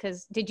look like?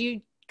 Because did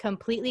you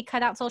completely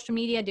cut out social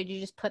media? Did you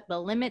just put the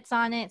limits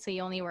on it so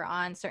you only were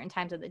on certain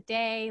times of the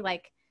day?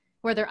 Like,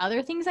 were there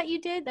other things that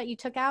you did that you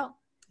took out?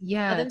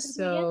 Yeah.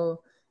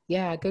 So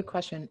yeah, good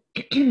question.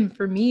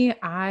 For me,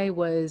 I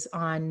was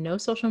on no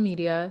social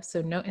media.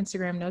 So no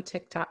Instagram, no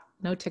TikTok,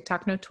 no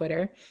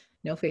Twitter,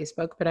 no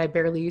Facebook, but I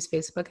barely use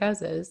Facebook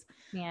as is.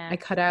 Yeah. I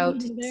cut out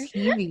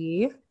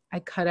TV. I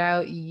cut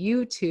out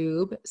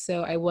YouTube.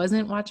 So I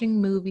wasn't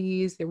watching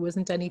movies. There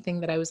wasn't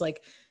anything that I was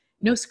like,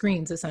 no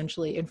screens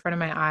essentially in front of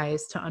my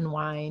eyes to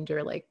unwind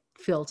or like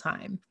fill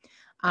time.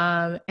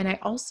 And I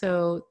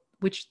also,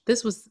 which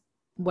this was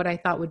what I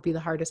thought would be the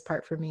hardest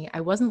part for me,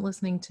 I wasn't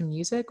listening to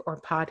music or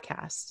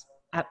podcasts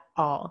at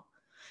all.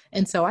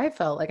 And so I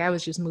felt like I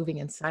was just moving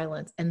in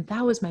silence. And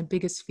that was my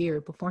biggest fear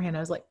beforehand. I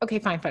was like, okay,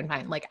 fine.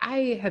 Like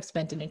I have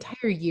spent an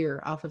entire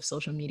year off of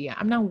social media.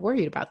 I'm not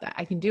worried about that.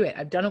 I can do it.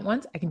 I've done it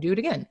once. I can do it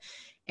again.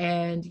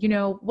 And,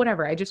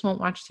 whatever. I just won't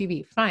watch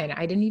TV. Fine.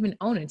 I didn't even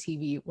own a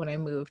TV when I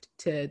moved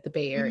to the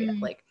Bay Area.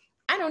 Like,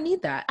 I don't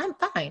need that. I'm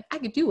fine. I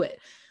could do it.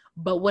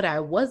 But what I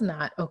was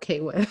not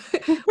okay with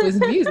was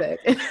music.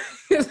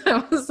 Because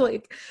I was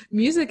like,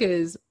 music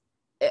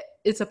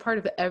it's a part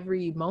of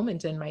every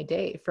moment in my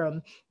day.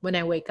 From when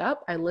I wake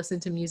up, I listen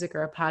to music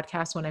or a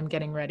podcast when I'm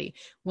getting ready.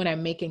 When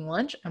I'm making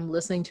lunch, I'm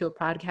listening to a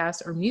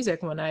podcast or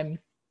music when I'm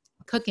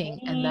cooking.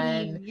 And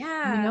then,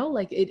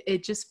 like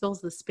it just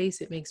fills the space.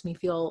 It makes me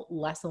feel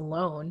less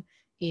alone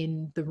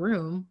in the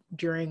room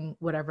during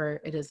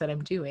whatever it is that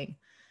I'm doing.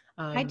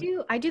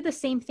 I do the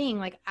same thing.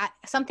 Like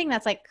something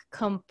that's like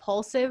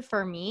compulsive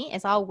for me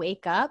is I'll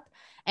wake up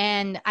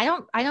and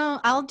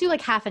I'll do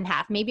like half and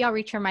half. Maybe I'll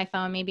reach for my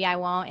phone. Maybe I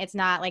won't. It's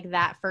not like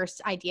that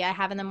first idea I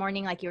have in the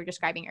morning, like you were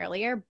describing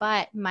earlier.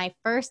 But my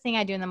first thing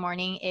I do in the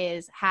morning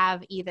is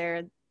have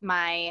either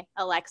my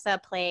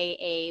Alexa play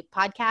a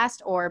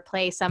podcast or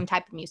play some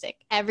type of music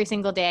every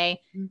single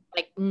day.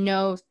 Like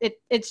no,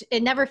 it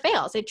never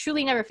fails. It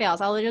truly never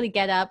fails. I'll literally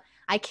get up.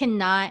 I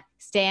cannot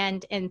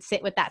stand and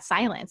sit with that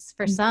silence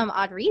for some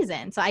odd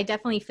reason. So I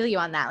definitely feel you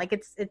on that. Like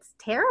it's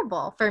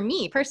terrible for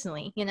me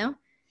personally, you know?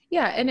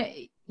 Yeah. And,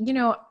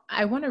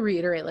 I want to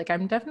reiterate, like,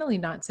 I'm definitely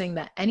not saying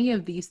that any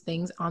of these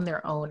things on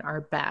their own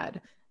are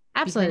bad.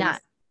 Absolutely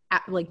not.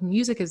 Like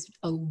music is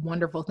a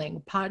wonderful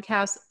thing.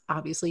 Podcasts,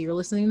 obviously you're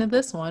listening to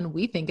this one.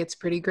 We think it's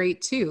pretty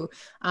great too.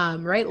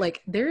 Right?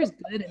 Like there is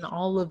good in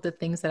all of the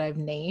things that I've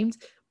named,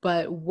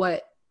 but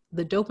what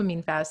the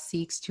dopamine fast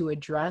seeks to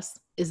address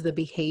is the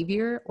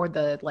behavior or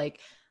the like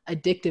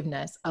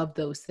addictiveness of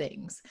those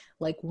things.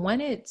 Like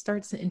when it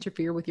starts to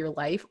interfere with your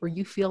life or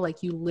you feel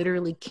like you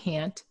literally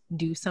can't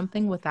do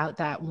something without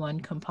that one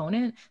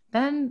component,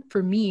 then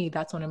for me,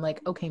 that's when I'm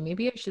like, okay,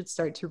 maybe I should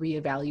start to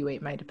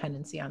reevaluate my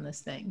dependency on this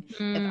thing.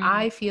 If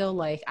I feel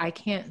like I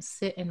can't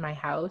sit in my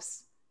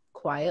house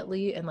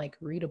quietly and like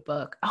read a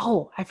book.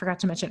 Oh, I forgot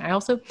to mention, I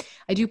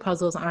do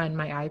puzzles on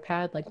my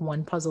iPad, like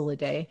one puzzle a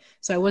day.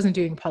 So I wasn't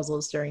doing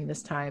puzzles during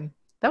this time.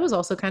 That was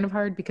also kind of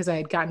hard because I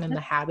had gotten in the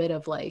habit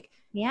of like,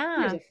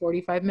 here's a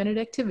 45-minute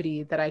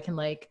activity that I can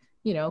like,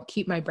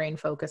 keep my brain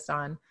focused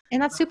on.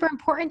 And that's super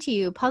important to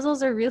you.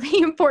 Puzzles are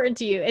really important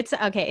to you. It's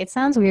okay. It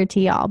sounds weird to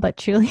y'all, but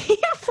truly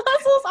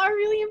puzzles are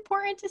really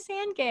important to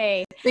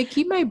Sangay. They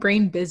keep my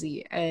brain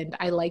busy and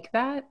I like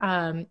that.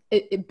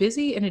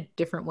 Busy in a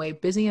different way,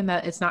 busy in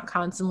that it's not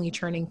constantly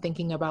churning,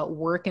 thinking about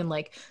work and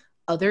like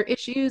other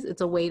issues.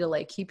 It's a way to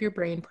like keep your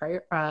brain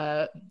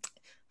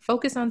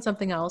focus on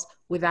something else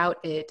without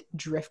it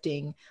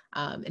drifting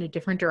in a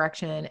different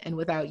direction and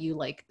without you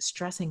like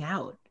stressing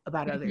out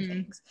about other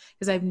things.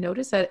 Because I've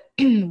noticed that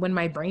when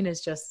my brain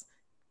is just,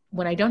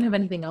 when I don't have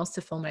anything else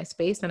to fill my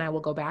space, then I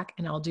will go back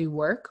and I'll do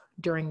work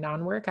during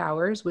non-work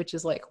hours, which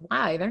is like,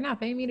 why? They're not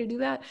paying me to do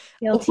that.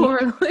 Guilty. Or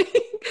like,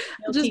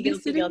 I'll just be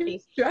guilty, sitting guilty. here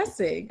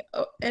stressing.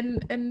 Oh,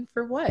 and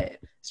for what?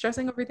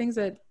 Stressing over things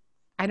that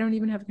I don't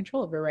even have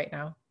control over right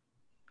now.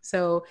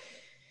 So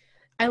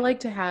I like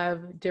to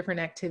have different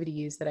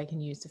activities that I can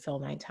use to fill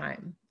my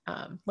time,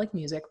 like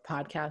music,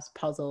 podcasts,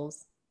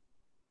 puzzles,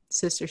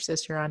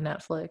 Sister on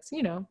Netflix,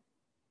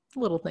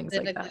 little things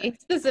like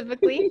that.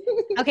 Specifically.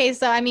 Okay,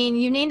 so I mean,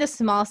 you named a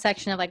small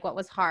section of like what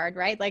was hard,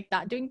 right? Like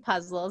not doing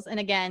puzzles. And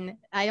again,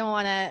 I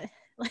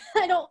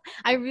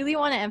really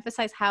want to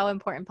emphasize how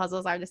important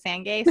puzzles are to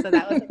Sangay. So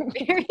that was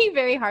very,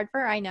 very hard for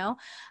her, I know.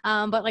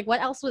 But like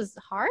what else was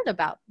hard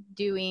about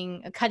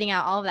cutting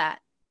out all of that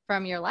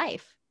from your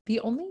life? The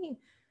only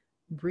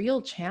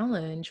real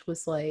challenge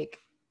was like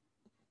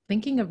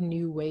thinking of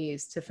new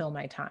ways to fill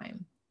my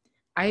time.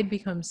 I had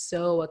become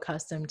so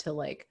accustomed to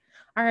like,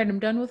 all right, I'm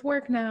done with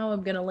work now.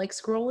 I'm going to like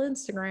scroll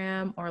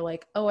Instagram, or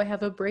like, oh, I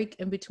have a break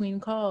in between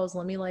calls.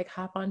 Let me like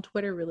hop on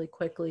Twitter really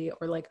quickly.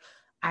 Or like,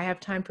 I have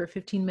time for a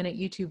 15-minute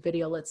YouTube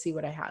video. Let's see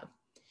what I have.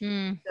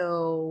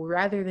 So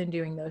rather than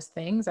doing those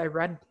things, I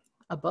read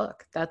a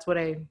book. That's what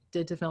I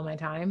did to fill my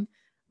time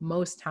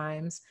most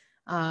times.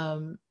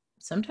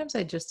 Sometimes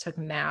I just took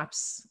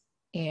naps.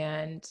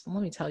 And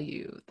let me tell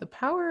you, the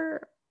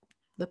power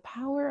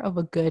of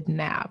a good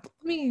nap.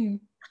 I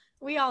mean,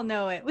 we all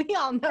know it. We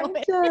all know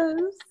it.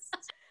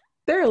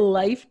 They're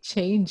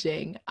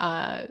life-changing.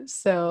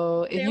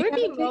 So if there would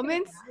be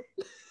moments.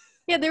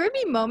 Yeah, there would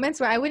be moments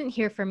where I wouldn't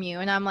hear from you,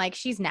 and I'm like,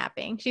 she's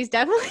napping. She's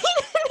definitely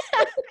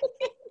napping.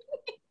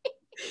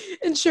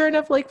 And sure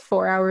enough, like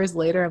 4 hours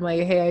later, I'm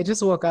like, hey, I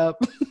just woke up.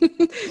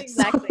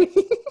 Exactly.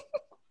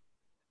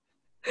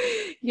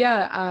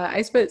 Yeah,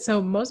 I spent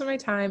so most of my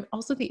time,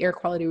 also the air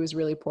quality was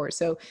really poor.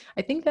 So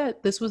I think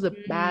that this was a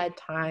bad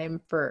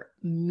time for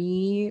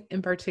me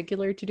in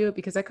particular to do it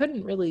because I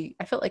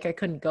felt like I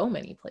couldn't go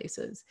many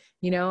places.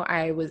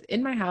 I was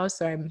in my house,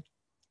 so I'm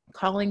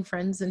calling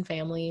friends and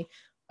family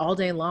all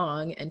day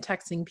long and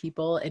texting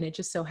people. And it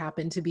just so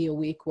happened to be a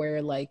week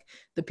where like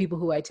the people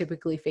who I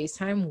typically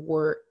FaceTime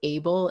were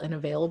able and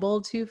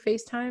available to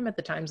FaceTime at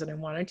the times that I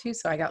wanted to.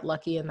 So I got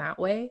lucky in that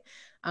way.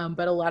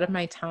 But a lot of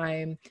my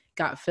time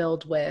got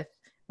filled with,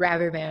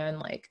 rather than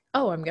like,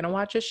 oh, I'm going to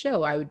watch a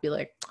show, I would be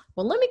like,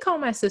 well, let me call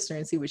my sister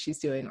and see what she's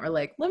doing. Or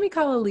like, let me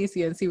call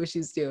Alicia and see what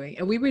she's doing.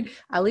 And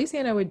Alicia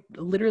and I would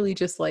literally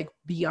just like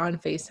be on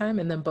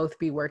FaceTime and then both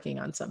be working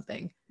on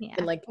something. Yeah.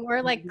 And like,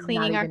 or like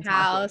cleaning our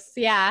house.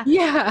 Yeah.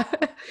 Yeah.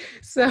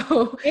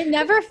 So it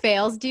never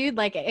fails, dude.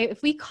 Like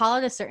if we call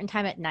it a certain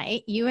time at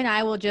night, you and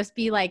I will just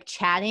be like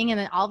chatting, and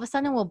then all of a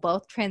sudden we'll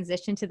both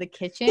transition to the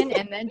kitchen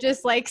and then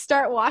just like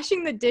start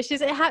washing the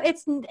dishes. It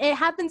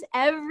happens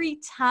every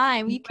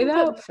time. You can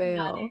without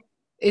fail.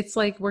 It's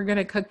like we're going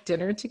to cook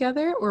dinner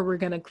together or we're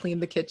going to clean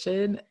the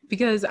kitchen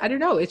because I don't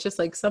know. It's just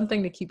like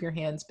something to keep your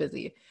hands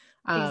busy.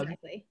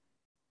 Exactly.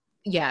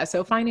 Yeah,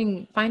 so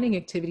finding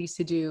activities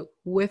to do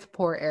with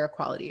poor air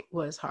quality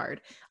was hard.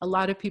 A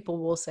lot of people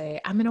will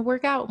say, I'm going to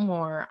work out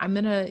more. I'm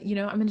going to,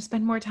 I'm going to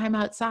spend more time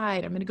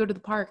outside. I'm going to go to the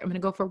park. I'm going to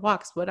go for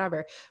walks,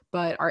 whatever.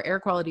 But our air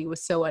quality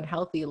was so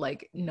unhealthy.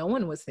 Like no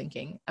one was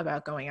thinking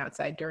about going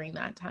outside during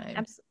that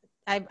time.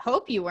 I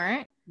hope you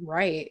weren't.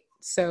 Right.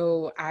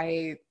 So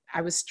I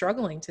was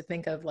struggling to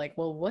think of like,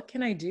 well, what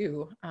can I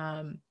do?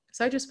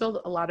 So I just filled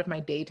a lot of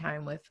my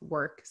daytime with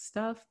work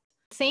stuff.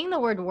 Saying the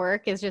word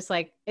work is just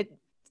like, it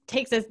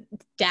takes a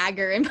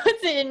dagger and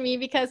puts it in me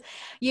because,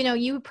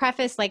 you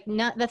preface like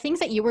the things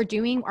that you were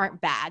doing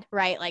aren't bad,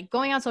 right? Like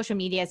going on social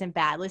media isn't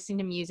bad. Listening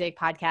to music,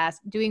 podcasts,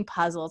 doing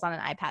puzzles on an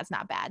iPad is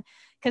not bad.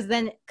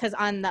 Because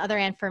on the other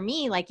end for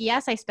me, like,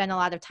 yes, I spend a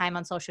lot of time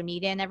on social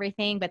media and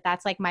everything, but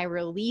that's like my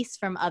release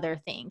from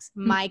other things.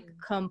 My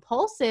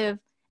compulsive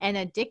and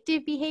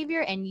addictive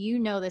behavior, and you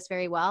know this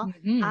very well,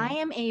 I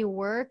am a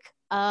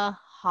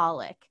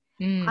workaholic.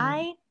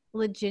 I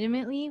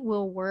legitimately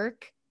will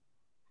work,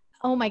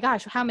 oh my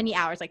gosh, how many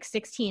hours? Like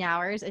 16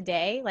 hours a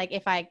day. Like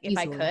if I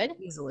could.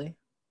 Easily.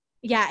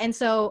 Yeah.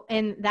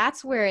 And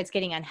that's where it's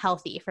getting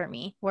unhealthy for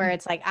me, where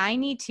it's like, I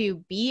need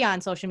to be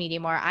on social media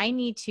more. I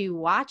need to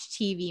watch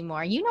TV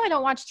more. I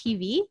don't watch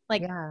TV.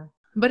 Like, yeah.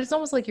 But it's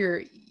almost like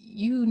you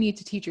need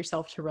to teach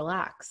yourself to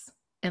relax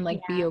and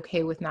like be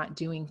okay with not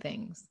doing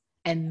things.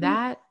 And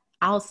that,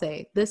 I'll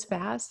say this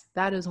fast,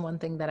 that is one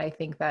thing that I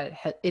think that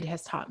it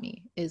has taught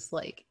me is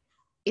like,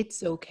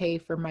 it's okay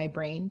for my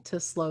brain to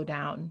slow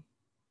down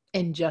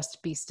and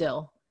just be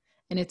still.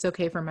 And it's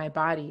okay for my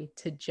body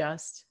to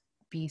just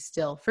be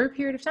still for a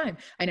period of time.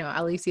 I know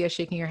Alicia is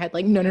shaking her head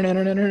like, no,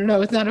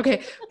 it's not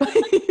okay.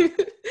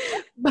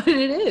 But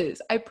it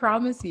is. I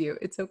promise you,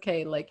 it's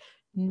okay. Like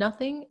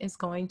nothing is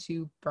going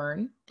to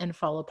burn and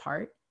fall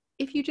apart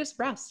if you just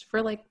rest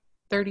for like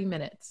 30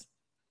 minutes.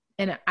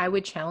 And I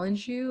would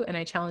challenge you, and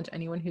I challenge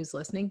anyone who's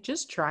listening,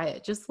 just try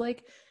it. Just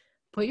like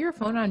put your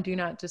phone on do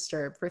not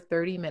disturb for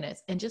 30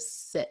 minutes and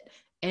just sit.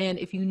 And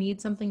if you need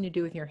something to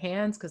do with your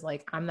hands, because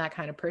like I'm that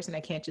kind of person,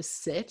 I can't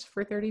just sit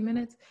for 30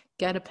 minutes,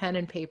 get a pen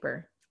and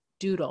paper,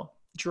 doodle,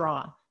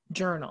 draw,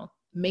 journal,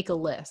 make a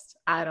list.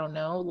 I don't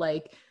know,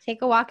 like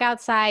take a walk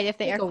outside if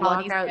the air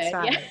quality is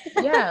outside.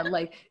 Good. Yeah,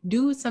 like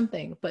do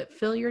something, but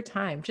fill your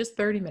time. Just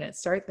 30 minutes,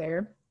 start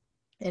there.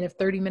 And if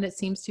 30 minutes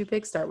seems too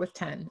big, start with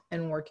 10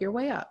 and work your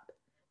way up.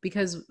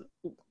 Because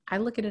I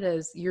look at it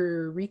as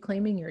you're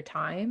reclaiming your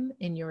time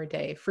in your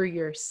day for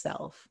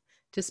yourself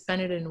to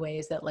spend it in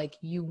ways that like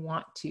you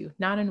want to,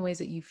 not in ways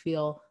that you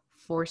feel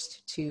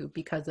forced to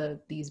because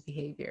of these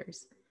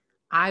behaviors.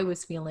 I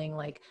was feeling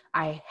like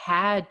I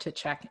had to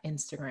check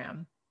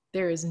Instagram.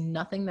 There is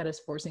nothing that is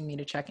forcing me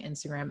to check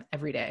Instagram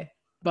every day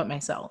but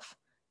myself.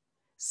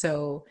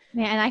 So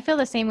yeah, and I feel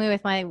the same way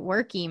with my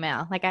work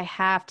email. Like I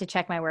have to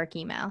check my work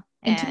email.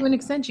 And to an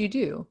extent you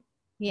do.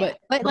 Yeah.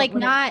 But like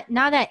not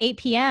at 8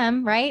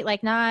 p.m., right?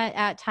 Like not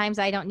at times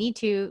I don't need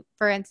to.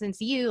 For instance,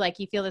 you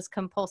feel this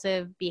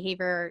compulsive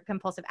behavior,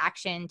 compulsive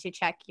action to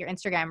check your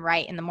Instagram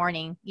right in the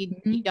morning.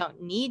 You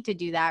don't need to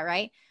do that,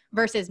 right?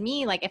 Versus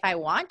me, like if I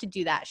want to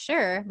do that,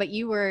 sure. But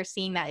you were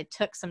seeing that it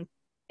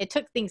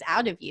took things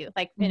out of you,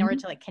 like in order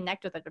to like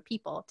connect with other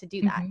people to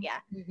do that. Yeah.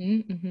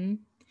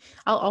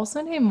 I'll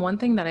also name one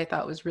thing that I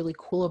thought was really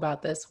cool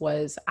about this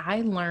was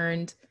I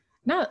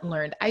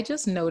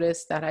just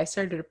noticed that I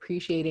started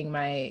appreciating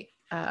my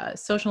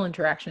social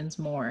interactions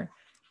more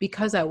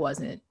because I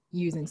wasn't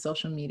using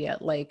social media.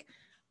 Like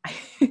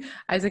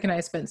Isaac and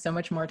I spent so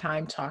much more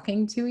time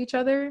talking to each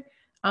other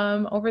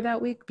over that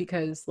week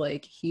because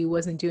like he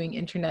wasn't doing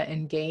internet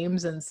and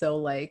games. And so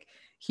like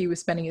he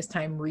was spending his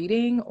time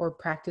reading or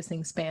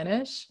practicing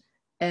Spanish.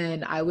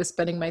 And I was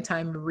spending my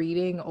time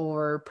reading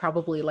or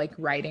probably like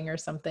writing or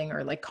something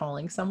or like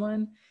calling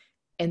someone.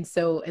 And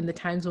so in the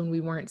times when we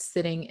weren't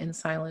sitting in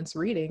silence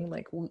reading,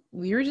 like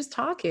we were just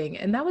talking,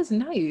 and that was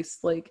nice.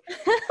 Like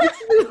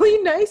it's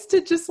really nice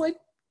to just like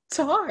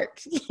talk,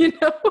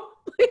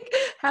 like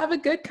have a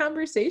good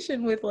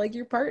conversation with like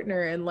your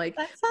partner and like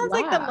that sounds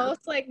laugh. Like the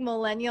most like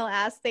millennial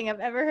ass thing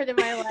I've ever heard in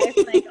my life.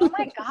 Like, oh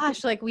my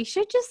gosh, like we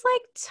should just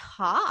like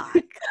talk.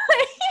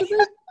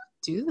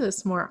 Do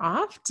this more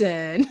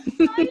often.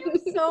 I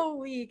am so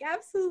weak.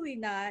 Absolutely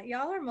not.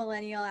 Y'all are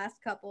millennial ass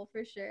couple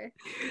for sure.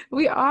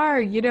 We are,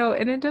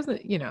 and it doesn't,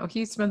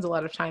 he spends a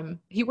lot of time,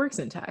 he works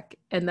in tech,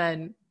 and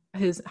then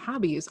his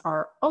hobbies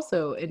are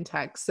also in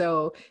tech.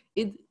 So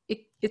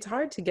it's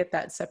hard to get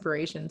that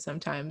separation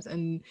sometimes.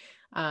 And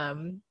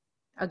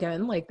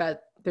again, like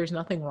that, there's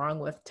nothing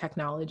wrong with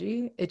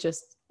technology. It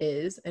just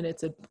is, and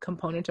it's a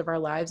component of our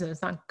lives and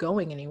it's not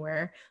going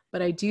anywhere.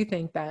 But I do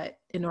think that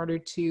in order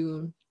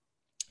to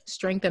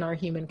strengthen our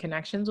human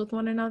connections with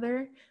one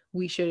another,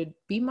 we should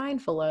be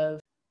mindful of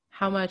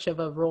how much of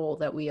a role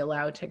that we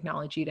allow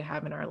technology to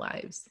have in our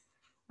lives.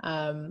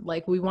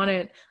 Like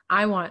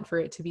I want for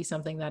it to be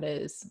something that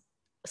is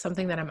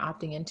something that I'm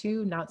opting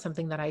into, not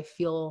something that I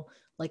feel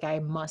like I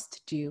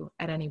must do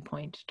at any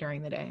point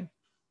during the day.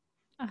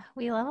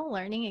 We love a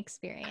learning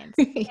experience.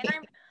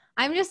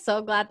 I'm just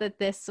so glad that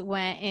this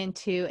went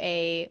into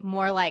a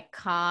more like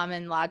calm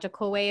and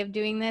logical way of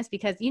doing this,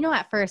 because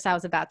at first I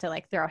was about to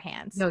like throw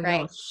hands,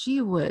 right? Yo,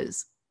 she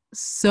was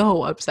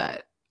so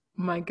upset.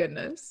 My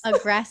goodness.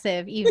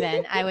 Aggressive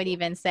even, I would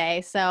even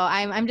say. So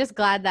I'm just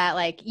glad that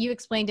like you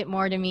explained it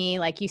more to me,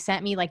 like you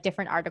sent me like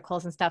different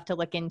articles and stuff to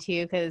look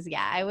into, because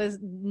I was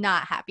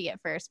not happy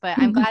at first, but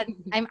I'm glad.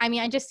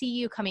 I just see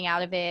you coming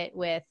out of it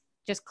with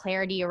just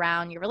clarity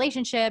around your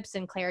relationships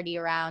and clarity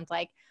around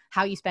like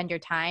how you spend your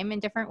time in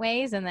different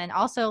ways, and then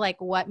also like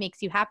what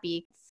makes you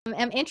happy.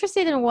 I'm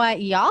interested in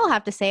what y'all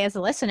have to say as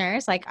the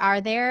listeners. Like,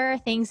 are there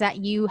things that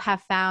you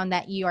have found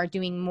that you are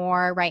doing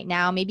more right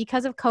now, maybe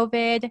because of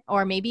COVID,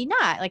 or maybe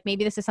not? Like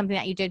maybe this is something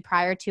that you did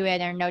prior to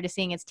it and are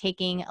noticing it's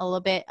taking a little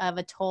bit of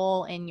a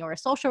toll in your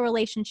social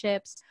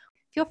relationships.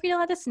 Feel free to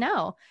let us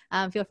know.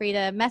 Feel free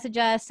to message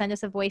us, send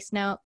us a voice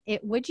note.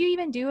 Would you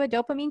even do a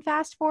dopamine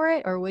fast for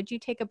it, or would you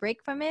take a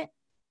break from it?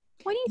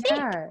 What do you think?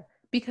 Yeah,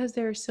 because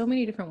there are so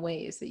many different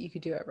ways that you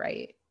could do it,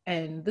 right?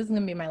 And this is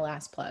going to be my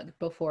last plug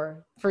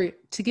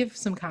to give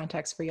some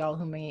context for y'all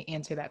who may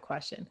answer that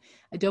question.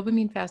 A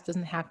dopamine fast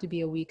doesn't have to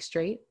be a week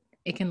straight.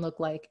 It can look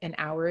like an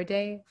hour a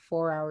day,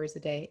 4 hours a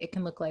day. It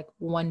can look like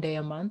one day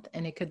a month,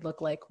 and it could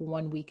look like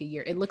 1 week a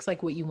year. It looks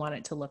like what you want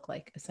it to look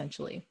like,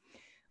 essentially.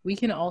 We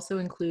can also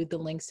include the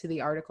links to the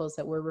articles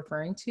that we're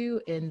referring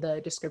to in the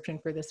description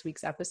for this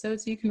week's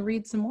episode, so you can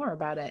read some more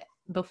about it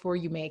before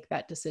you make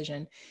that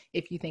decision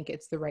if you think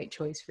it's the right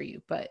choice for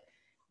you. But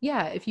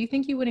yeah, if you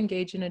think you would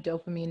engage in a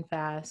dopamine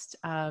fast,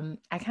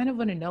 I kind of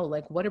want to know,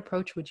 like, what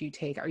approach would you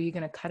take? Are you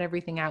going to cut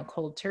everything out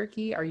cold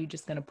turkey? Are you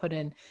just going to put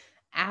in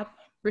app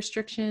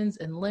restrictions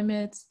and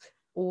limits?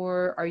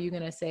 Or are you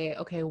going to say,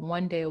 okay,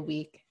 1 day a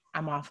week,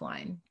 I'm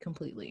offline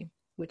completely,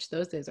 which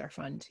those days are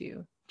fun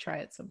too. Try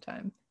it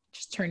sometime.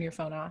 Just turn your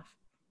phone off.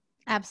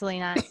 Absolutely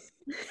not.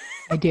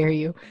 I dare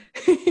you.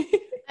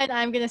 And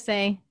I'm going to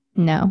say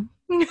no.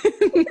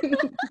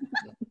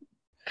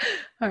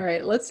 All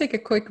right, let's take a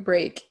quick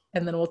break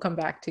and then we'll come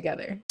back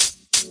together.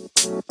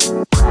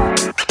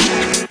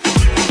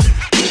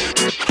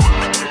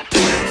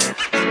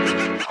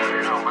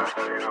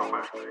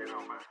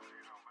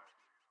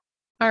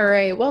 All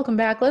right, welcome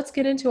back. Let's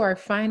get into our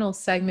final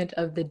segment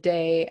of the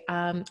day.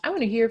 I want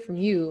to hear from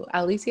you,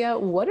 Alicia.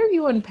 What are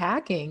you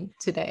unpacking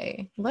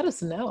today? Let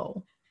us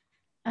know.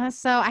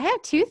 So I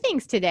have two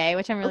things today,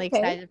 which I'm really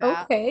excited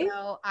about. Okay.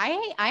 So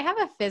I have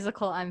a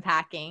physical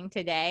unpacking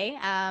today.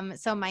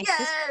 So my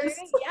sister,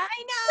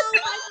 I know,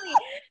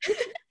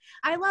 finally.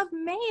 I love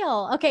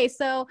mail. Okay,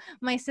 so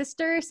my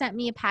sister sent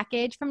me a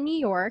package from New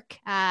York.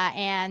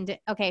 And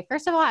okay,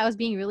 first of all, I was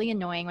being really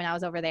annoying when I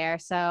was over there.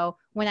 So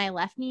when I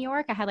left New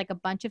York, I had like a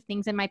bunch of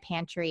things in my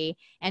pantry,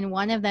 and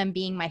one of them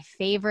being my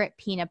favorite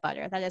peanut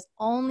butter that is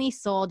only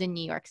sold in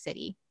New York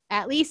City,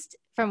 at least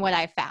from what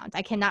I've found.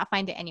 I cannot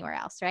find it anywhere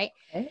else, right?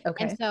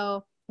 Okay. And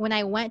so when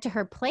I went to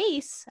her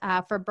place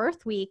for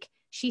birth week,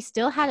 she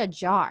still had a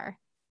jar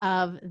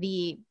of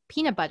the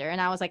peanut butter. And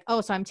I was like,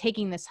 oh, so I'm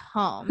taking this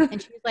home.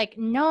 And she was like,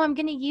 no, I'm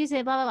going to use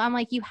it, blah, blah, blah. I'm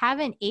like, you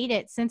haven't ate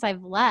it since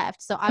I've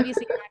left. So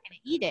obviously you're not going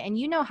to eat it. And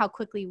you know how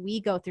quickly we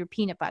go through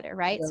peanut butter,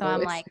 right? No, So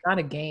I'm it's like, not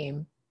a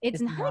game.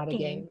 it's not a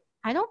game.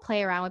 I don't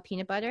play around with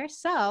peanut butter.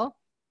 So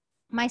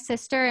my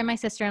sister and my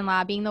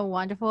sister-in-law, being the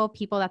wonderful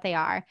people that they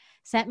are,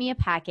 sent me a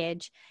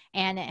package,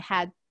 and it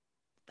had,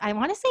 I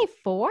want to say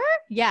 4.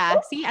 Yeah.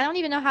 See, I don't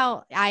even know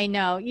how. I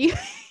know you're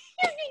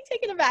being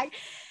taken aback.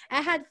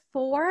 I had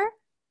 4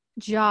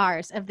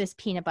 jars of this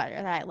peanut butter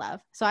that I love.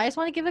 So I just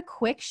want to give a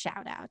quick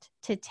shout out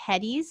to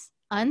Teddy's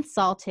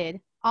unsalted,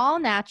 all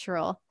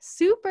natural,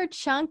 super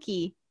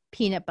chunky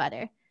peanut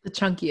butter. The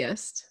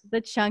chunkiest.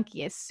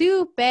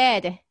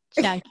 Super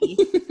chunky.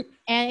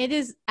 And it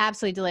is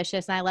absolutely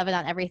delicious, and I love it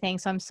on everything.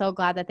 So I'm so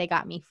glad that they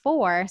got me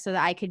 4 so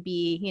that I could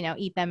be,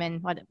 eat them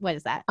in what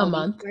is that? A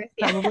month,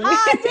 probably.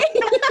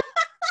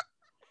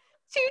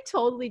 2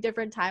 totally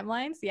different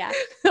timelines. Yeah.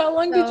 How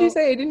long did you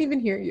say? I didn't even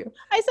hear you.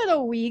 I said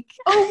a week.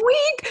 A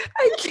week?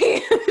 I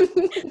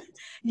can't.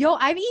 Yo,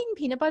 I've eaten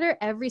peanut butter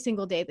every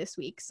single day this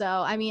week. So,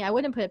 I mean, I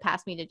wouldn't put it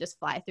past me to just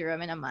fly through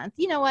them in a month.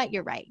 You know what?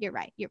 You're right.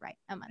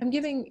 A month.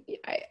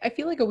 I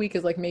feel like a week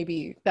is like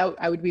maybe that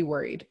I would be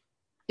worried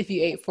if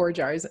you ate 4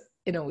 jars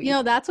in a week.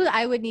 That's what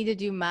I would need to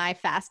do my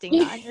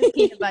fasting on, is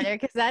peanut butter,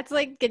 because that's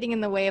like getting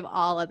in the way of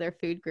all other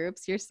food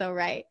groups. You're so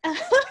right.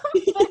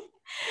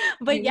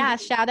 But yeah,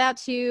 shout out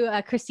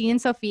to Christine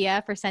and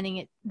Sophia for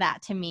sending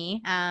that to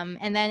me.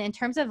 And then in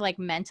terms of like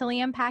mentally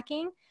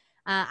unpacking,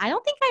 I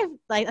don't think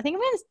I think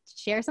I'm going to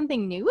share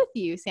something new with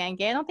you,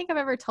 Sangay. I don't think I've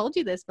ever told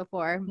you this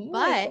before,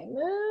 but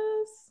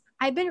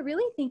I've been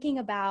really thinking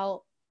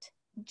about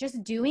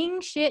just doing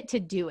shit to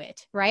do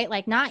it, right?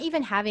 Like not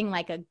even having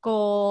like a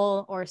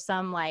goal or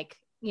some like,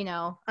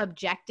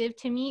 objective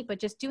to meet, but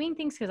just doing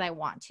things because I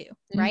want to,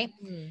 right?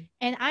 Mm-hmm.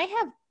 And I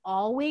have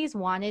always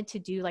wanted to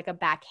do like a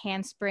back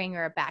handspring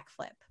or a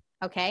backflip.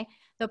 Okay.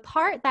 the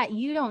part that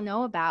you don't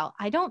know about,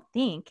 I don't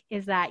think,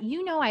 is that,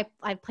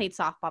 I've played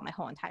softball my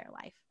whole entire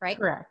life, right?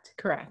 Correct.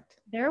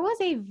 There was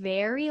a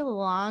very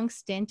long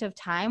stint of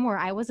time where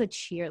I was a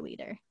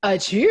cheerleader. A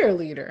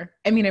cheerleader.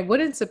 I mean, it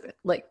wouldn't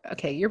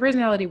okay, your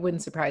personality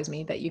wouldn't surprise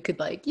me that you could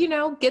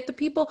get the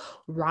people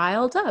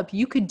riled up.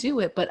 You could do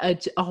it, but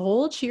a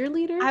whole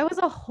cheerleader? I was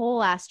a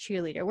whole ass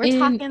cheerleader. We're In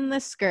talking the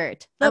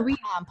skirt, the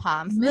pom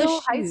poms, the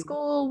middle, high shoes.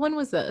 school. When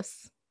was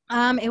this?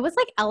 It was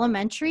like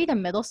elementary to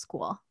middle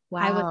school.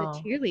 Wow. I was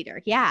a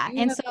cheerleader. Yeah.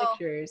 You have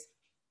pictures.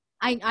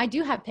 I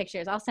do have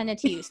pictures. I'll send it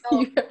to you.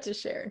 So you have to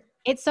share.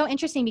 It's so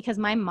interesting because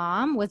my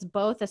mom was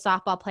both a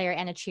softball player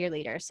and a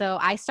cheerleader. So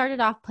I started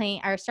off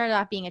being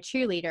a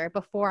cheerleader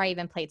before I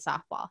even played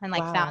softball, and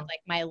found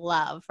like my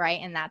love,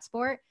 right, in that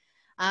sport.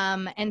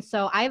 And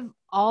so I've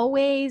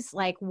always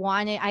I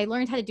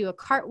learned how to do a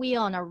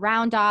cartwheel and a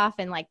round off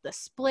and like the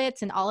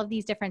splits and all of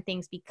these different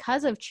things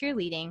because of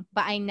cheerleading,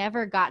 but I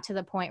never got to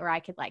the point where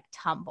I could like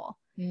tumble.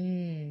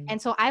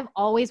 And so I've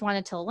always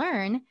wanted to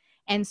learn.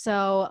 And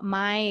so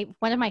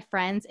one of my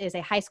friends is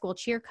a high school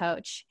cheer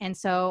coach. And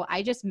so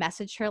I just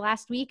messaged her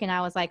last week and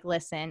I was like,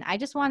 listen, I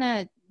just want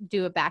to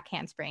do a back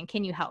handspring.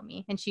 Can you help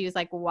me? And she was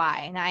like,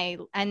 why?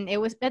 And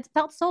it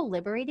felt so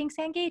liberating,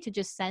 Sangay, to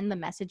just send the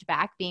message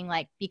back being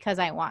like, because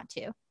I want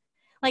to.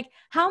 Like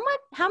how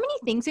many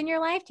things in your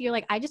life do you're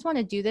like, I just want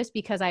to do this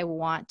because I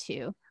want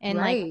to. And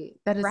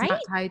that is not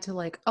tied to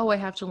like, oh, I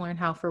have to learn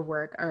how for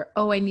work, or,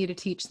 oh, I need to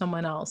teach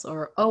someone else,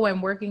 or, oh,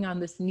 I'm working on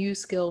this new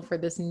skill for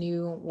this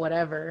new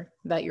whatever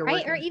that you're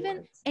working or even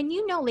towards. And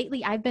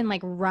lately I've been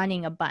like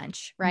running a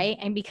bunch, right?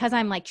 And because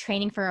I'm like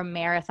training for a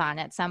marathon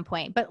at some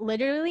point, but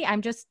literally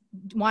I'm just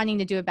wanting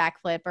to do a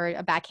backflip or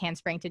a back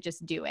handspring to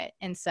just do it.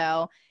 And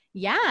so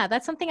yeah,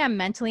 that's something I'm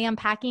mentally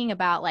unpacking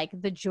about, like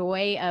the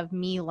joy of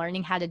me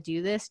learning how to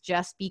do this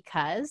just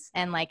because,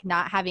 and like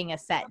not having a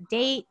set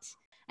date.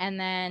 And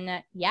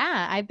then,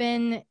 yeah, I've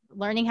been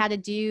learning how to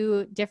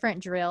do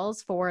different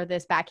drills for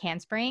this back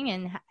handspring,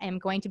 and I'm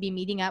going to be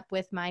meeting up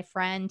with my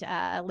friend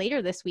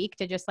later this week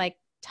to just like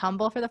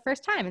tumble for the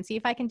first time and see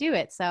if I can do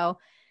it. So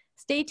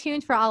stay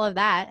tuned for all of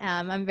that.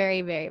 I'm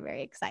very, very,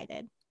 very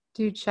excited.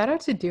 Dude, shout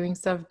out to doing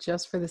stuff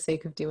just for the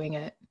sake of doing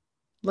it.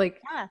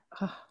 Like,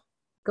 yeah.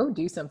 Go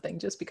do something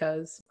just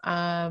because.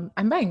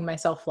 I'm buying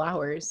myself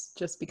flowers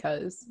just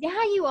because.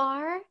 Yeah, you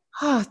are.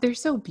 Oh, they're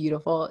so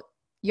beautiful.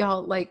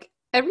 Y'all, like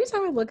every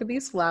time I look at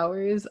these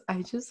flowers,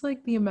 I just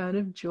like the amount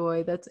of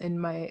joy that's in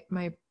my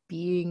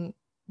being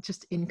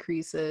just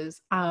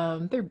increases.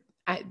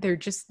 They're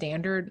just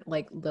standard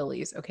like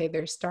lilies. Okay,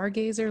 they're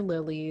stargazer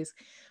lilies,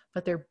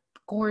 but they're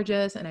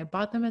gorgeous, and I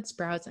bought them at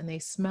Sprouts, and they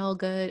smell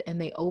good, and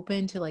they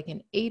open to like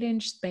an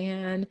 8-inch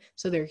span,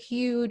 so they're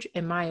huge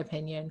in my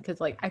opinion, because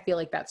like I feel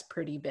like that's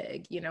pretty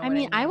big, you know. I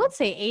mean, I would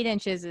say 8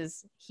 inches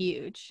is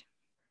huge,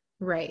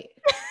 right?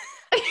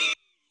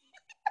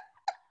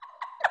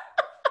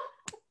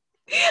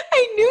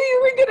 I knew you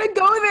were gonna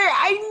go there.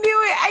 I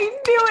knew it,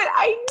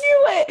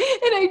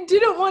 and I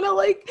didn't want to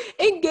like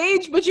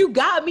engage, but you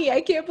got me.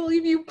 I can't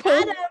believe you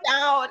pulled me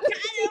down.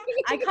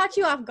 I caught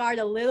you off guard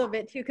a little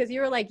bit too, because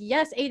you were like,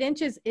 yes, 8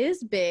 inches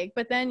is big,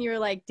 but then you're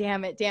like,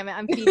 damn it,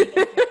 I'm feeding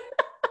it.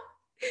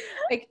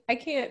 Like I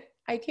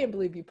can't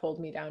believe you pulled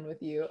me down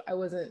with you. It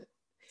was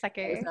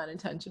not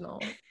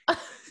intentional.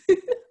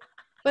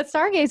 But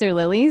stargazer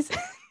lilies.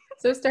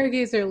 So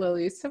stargazer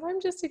lilies. So I'm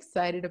just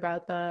excited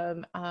about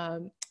them.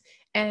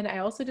 And I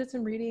also did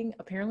some reading.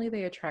 Apparently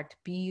they attract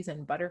bees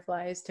and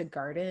butterflies to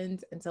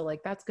gardens. And so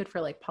like, that's good for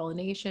like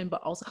pollination,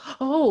 but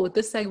also,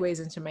 this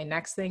segues into my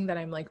next thing that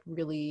I'm like,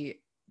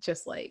 really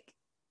just like,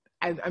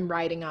 I'm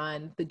riding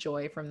on the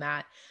joy from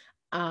that.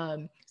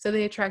 So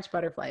they attract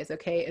butterflies.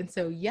 Okay. And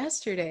so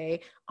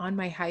yesterday on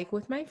my hike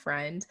with my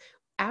friend,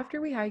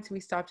 after we hiked, we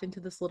stopped into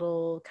this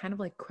little kind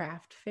of like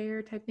craft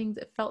fair type things.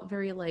 It felt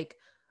very like,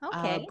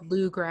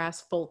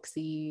 bluegrass,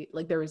 folksy,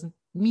 like there was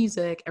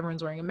music,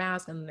 everyone's wearing a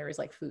mask, and then there was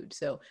like food.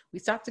 So we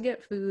stopped to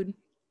get food,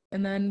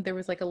 and then there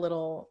was like a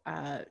little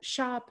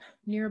shop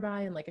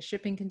nearby and like a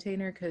shipping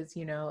container, because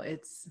you know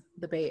it's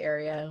the Bay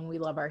Area and we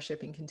love our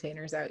shipping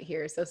containers out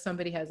here. So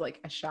somebody has like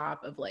a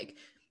shop of like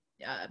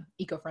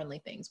eco-friendly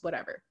things,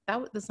 whatever.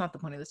 That's not the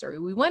point of the story.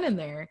 We went in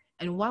there,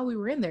 and while we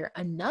were in there,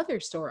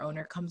 another store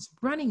owner comes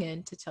running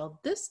in to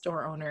tell this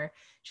store owner,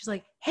 she's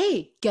like,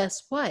 hey,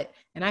 guess what?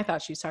 And I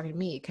thought she was talking to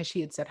me because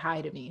she had said hi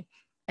to me,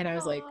 and I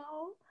was like,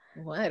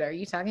 what, are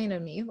you talking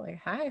to me? Like,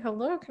 hi,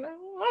 hello,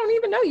 I don't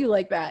even know you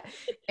like that.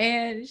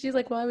 And she's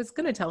like, well, I was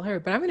gonna tell her,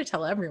 but I'm gonna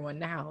tell everyone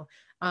now.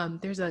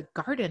 There's a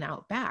garden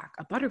out back,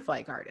 a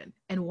butterfly garden,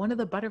 and one of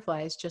the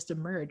butterflies just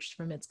emerged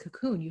from its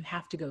cocoon. You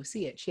have to go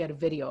see it. She had a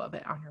video of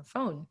it on her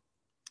phone.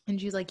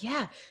 And she's like,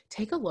 yeah,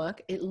 take a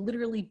look. It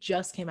literally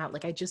just came out.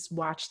 Like I just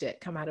watched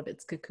it come out of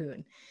its cocoon.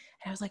 And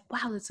I was like,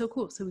 wow, that's so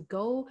cool. So we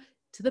go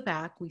to the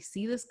back, we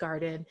see this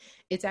garden.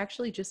 It's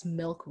actually just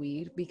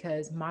milkweed,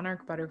 because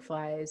monarch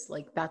butterflies,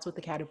 like that's what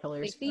the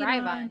caterpillars feed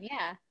on.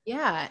 Yeah.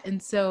 Yeah.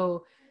 And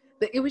so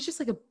it was just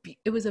like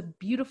it was a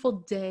beautiful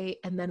day.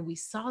 And then we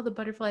saw the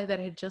butterfly that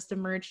had just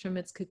emerged from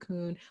its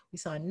cocoon. We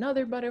saw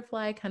another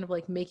butterfly kind of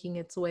like making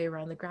its way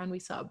around the ground. We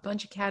saw a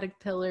bunch of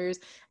caterpillars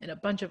and a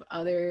bunch of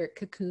other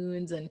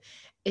cocoons, and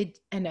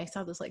I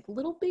saw this like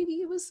little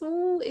baby. It was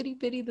so itty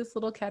bitty. This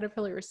little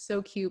caterpillar was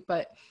so cute.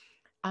 But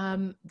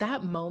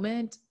that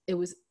moment, it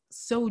was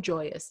so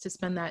joyous to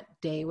spend that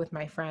day with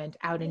my friend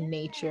out in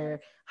nature,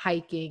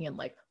 hiking and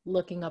like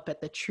looking up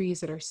at the trees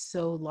that are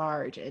so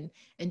large, and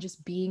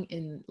just being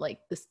in like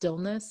the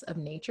stillness of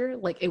nature.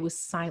 Like it was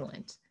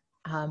silent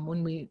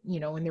when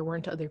when there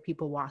weren't other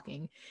people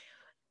walking.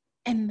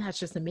 And that's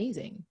just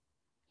amazing.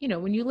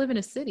 When you live in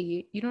a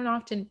city, you don't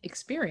often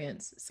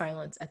experience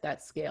silence at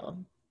that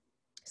scale.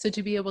 So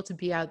to be able to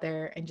be out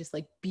there and just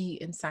like be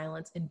in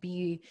silence and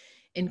be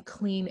in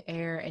clean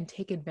air and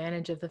take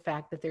advantage of the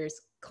fact that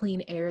there's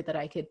clean air that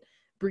I could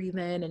breathe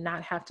in and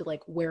not have to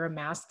like wear a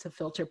mask to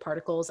filter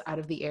particles out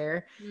of the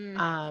air.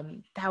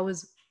 That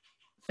was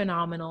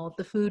phenomenal.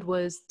 The food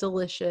was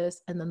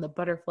delicious. And then the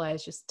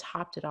butterflies just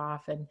topped it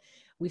off. And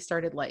we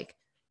started like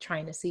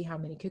trying to see how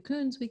many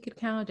cocoons we could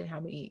count and how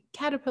many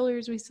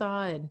caterpillars we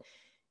saw. And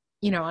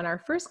on our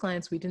first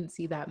glance, we didn't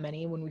see that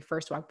many. When we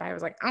first walked by, I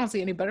was like, I don't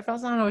see any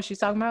butterflies. I don't know what she's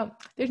talking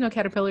about. There's no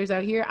caterpillars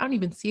out here. I don't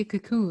even see a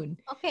cocoon.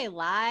 Okay,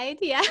 lied.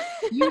 Yeah.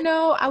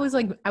 I was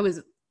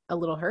a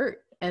little hurt.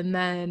 And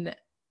then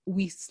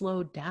we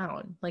slowed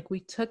down. Like we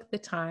took the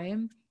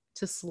time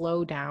to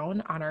slow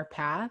down on our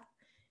path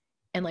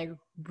and like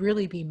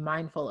really be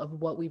mindful of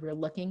what we were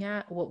looking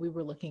at, what we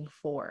were looking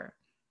for.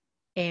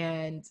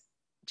 And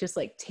just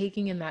like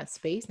taking in that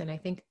space. And I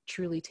think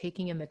truly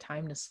taking in the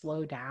time to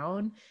slow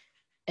down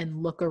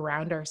and look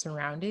around our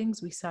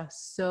surroundings, we saw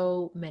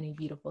so many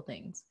beautiful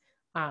things.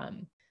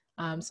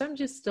 So I'm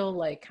just still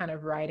like kind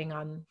of riding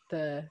on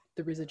the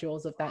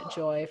residuals of that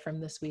joy from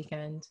this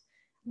weekend.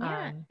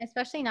 Yeah,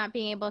 especially not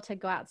being able to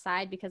go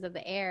outside because of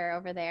the air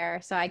over there.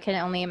 So I can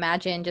only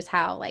imagine just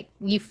how like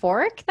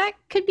euphoric that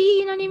could be,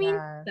 you know what I mean?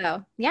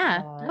 So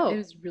yeah. It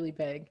was really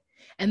big.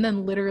 And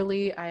then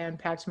literally I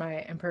unpacked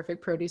my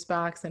Imperfect produce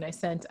box and I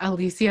sent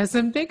Alicia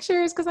some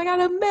pictures because I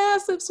got a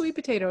massive sweet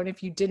potato. And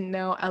if you didn't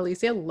know,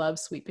 Alicia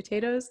loves sweet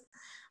potatoes.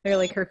 They're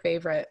like her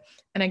favorite.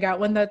 And I got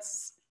one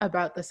that's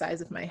about the size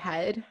of my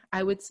head,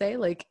 I would say.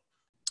 Like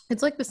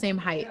it's like the same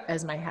height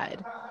as my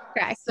head.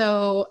 Correct.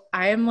 So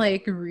I'm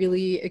like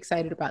really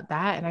excited about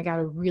that. And I got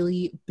a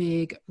really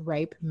big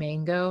ripe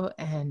mango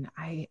and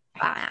I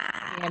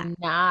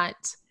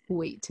cannot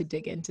wait to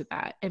dig into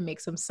that and make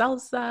some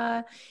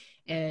salsa.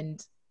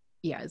 And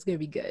yeah, it's going to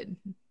be good.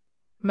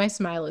 My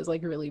smile is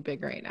like really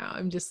big right now.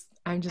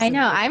 I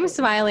know I'm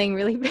smiling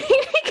really big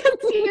because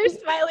you're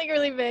smiling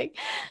really big.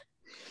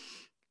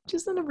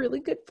 Just in a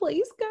really good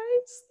place,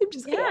 guys. I'm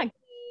just happy.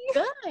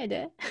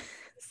 Good.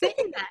 Sit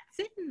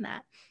in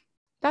that.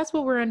 That's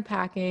what we're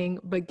unpacking,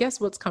 but guess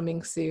what's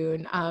coming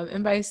soon?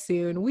 And by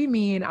soon, we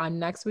mean on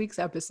next week's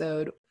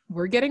episode,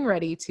 we're getting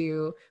ready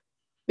to,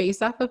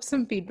 based off of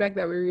some feedback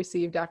that we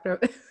received off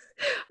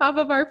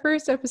of our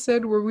first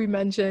episode where we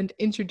mentioned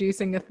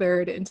introducing a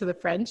third into the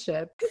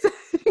friendship.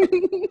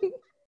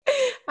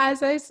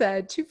 As I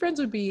said, two friends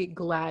would be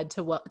glad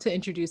to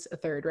introduce a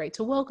third, right?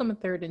 To welcome a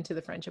third into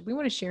the friendship. We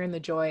want to share in the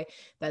joy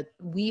that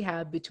we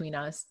have between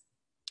us.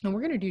 And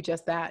we're going to do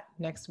just that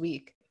next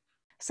week.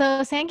 So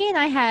Sangay and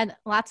I had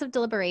lots of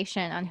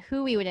deliberation on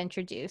who we would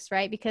introduce,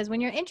 right? Because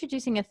when you're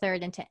introducing a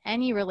third into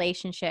any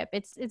relationship,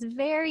 it's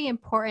very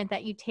important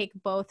that you take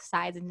both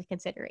sides into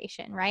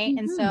consideration, right? Mm-hmm.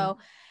 And so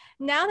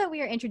now that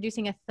we are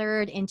introducing a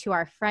third into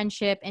our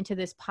friendship, into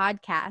this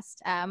podcast,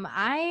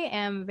 I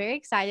am very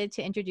excited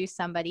to introduce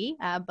somebody,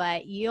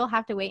 but you'll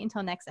have to wait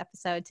until next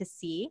episode to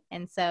see.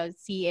 And so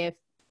see if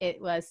it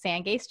was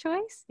Sangay's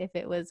choice, if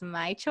it was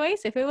my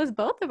choice, if it was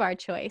both of our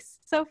choice.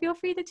 So feel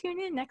free to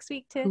tune in next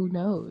week to... Who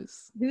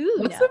knows?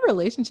 What's the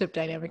relationship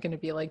dynamic going to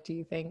be like, do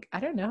you think? I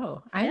don't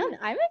know.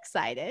 I'm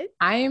excited.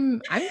 I'm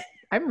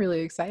really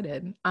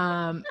excited.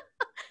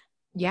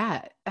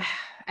 Yeah.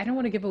 I don't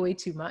want to give away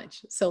too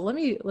much. So let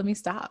me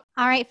stop.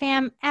 All right,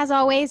 fam. As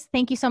always,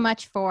 thank you so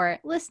much for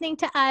listening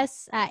to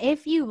us.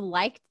 If you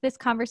liked this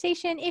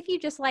conversation, if you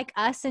just like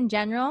us in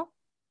general,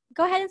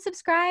 go ahead and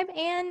subscribe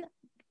and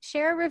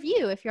share a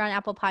review if you're on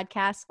Apple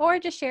Podcasts, or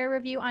just share a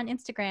review on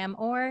Instagram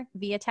or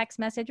via text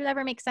message,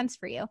 whatever makes sense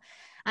for you.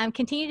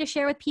 Continue to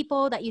share with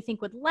people that you think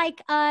would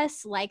like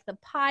us, like the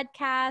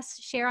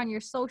podcast, share on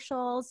your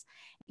socials.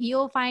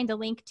 You'll find a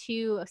link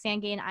to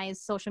Sangay and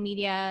I's social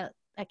media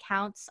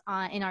accounts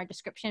in our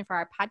description for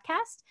our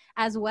podcast,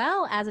 as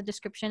well as a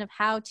description of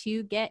how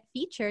to get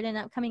featured in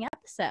an upcoming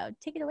episode.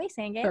 Take it away,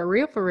 Sangay. For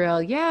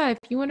real. Yeah. If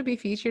you want to be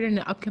featured in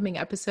an upcoming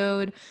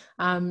episode,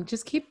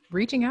 just keep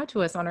reaching out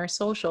to us on our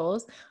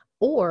socials,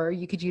 or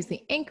you could use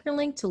the Anchor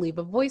link to leave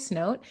a voice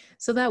note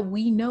so that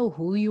we know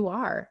who you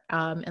are,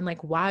 and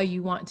like why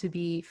you want to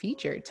be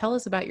featured. Tell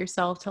us about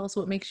yourself. Tell us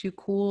what makes you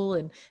cool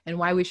and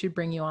why we should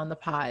bring you on the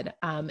pod.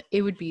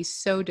 It would be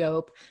so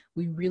dope.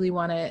 We really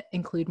want to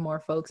include more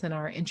folks in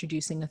our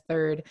introducing a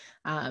third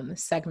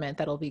segment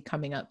that'll be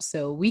coming up.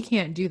 So we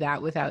can't do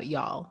that without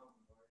y'all.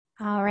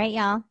 All right,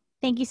 y'all.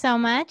 Thank you so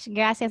much.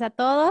 Gracias a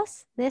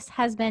todos. This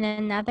has been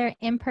another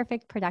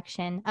imperfect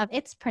production of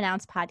It's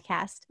Pronounced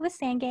podcast with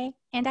Sangay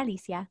and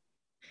Alicia.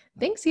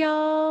 Thanks,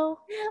 y'all.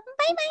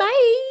 Bye bye.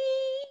 Bye.